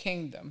his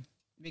kingdom,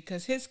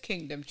 because his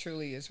kingdom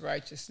truly is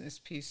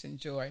righteousness, peace, and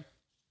joy.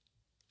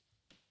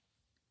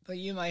 But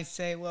you might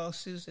say, well,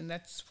 Susan,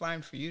 that's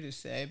fine for you to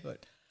say,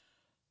 but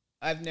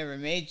I've never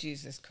made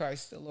Jesus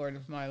Christ the Lord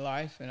of my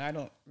life, and I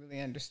don't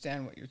really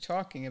understand what you're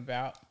talking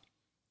about.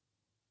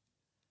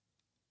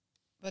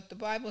 But the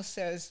Bible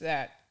says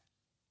that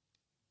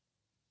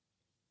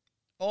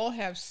all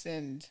have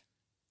sinned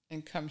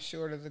and come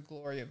short of the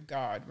glory of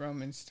God,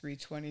 Romans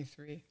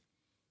 3:23.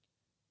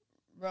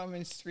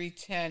 Romans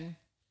 3:10,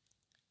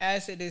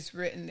 as it is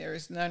written, there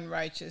is none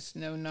righteous,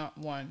 no, not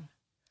one.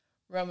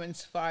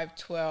 Romans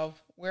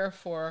 5:12,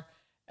 wherefore,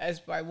 as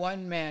by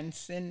one man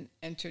sin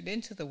entered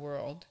into the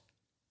world,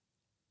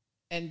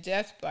 and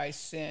death by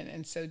sin.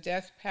 And so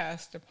death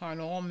passed upon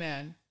all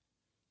men,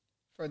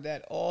 for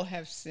that all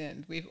have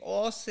sinned. We've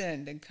all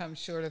sinned and come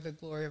short of the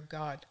glory of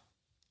God.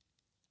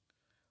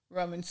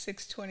 Romans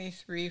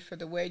 6:23, for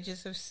the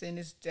wages of sin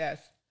is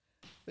death,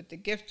 but the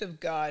gift of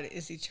God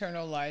is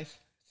eternal life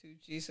through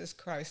Jesus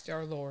Christ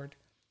our Lord.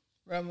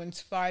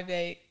 Romans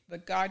 5:8,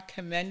 but God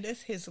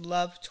commendeth his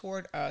love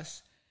toward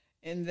us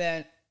in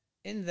that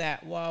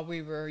while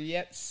we were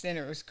yet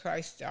sinners,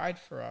 Christ died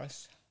for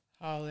us.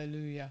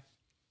 Hallelujah.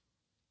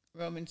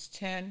 Romans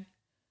 10:9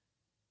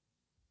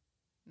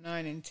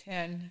 and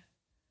 10,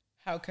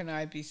 how can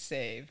I be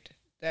saved?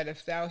 That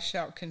if thou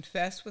shalt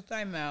confess with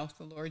thy mouth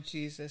the Lord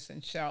Jesus,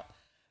 and shalt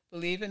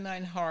believe in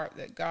thine heart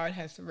that God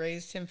hath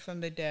raised him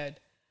from the dead,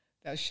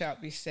 thou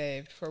shalt be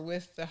saved. For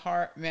with the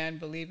heart man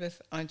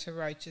believeth unto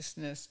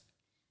righteousness,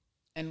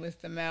 and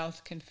with the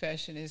mouth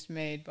confession is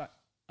made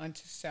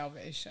unto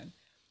salvation.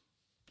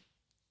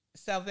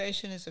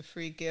 Salvation is a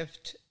free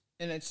gift,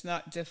 and it's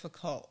not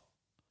difficult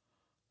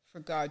for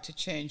God to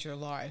change your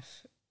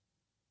life.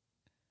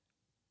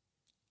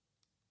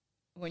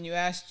 When you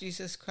ask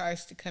Jesus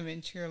Christ to come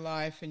into your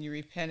life and you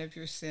repent of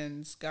your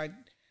sins, God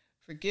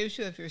forgives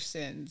you of your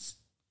sins,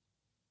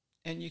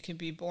 and you can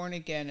be born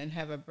again and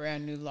have a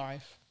brand new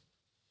life.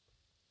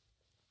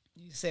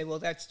 You say, well,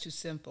 that's too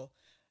simple.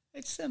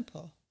 It's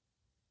simple.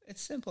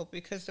 It's simple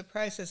because the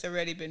price has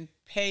already been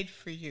paid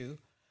for you.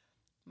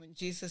 When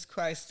Jesus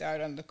Christ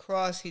died on the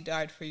cross, he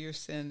died for your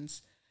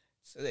sins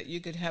so that you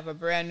could have a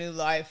brand new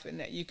life and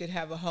that you could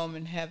have a home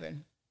in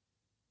heaven.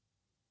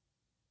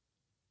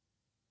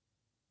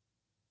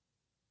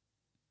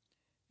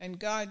 And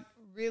God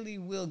really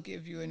will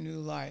give you a new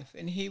life,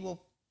 and he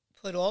will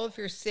put all of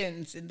your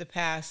sins in the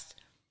past,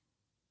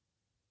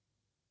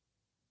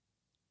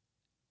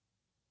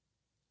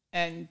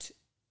 and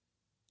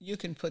you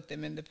can put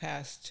them in the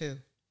past too.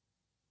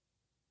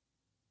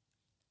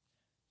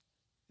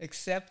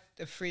 Accept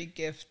the free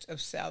gift of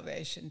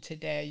salvation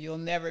today. You'll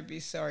never be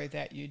sorry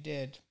that you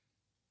did.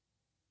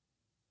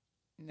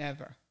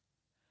 Never.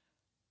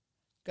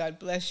 God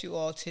bless you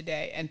all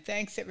today. And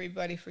thanks,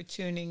 everybody, for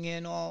tuning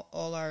in, all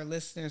our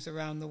listeners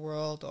around the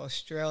world,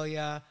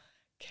 Australia,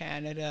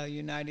 Canada,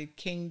 United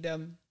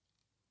Kingdom,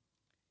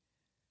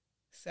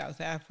 South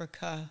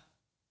Africa,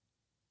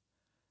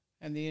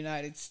 and the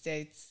United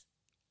States.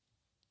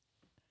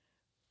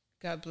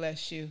 God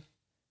bless you,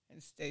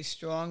 and stay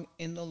strong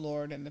in the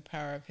Lord and the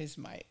power of his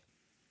might.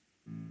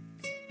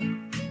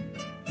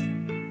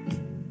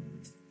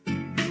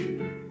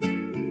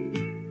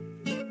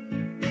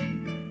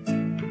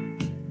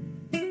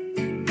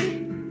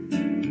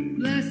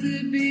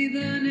 Blessed be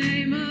the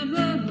name of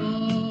the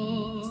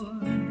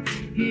Lord.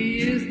 He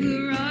is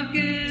the rock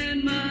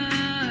and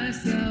my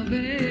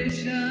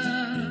salvation.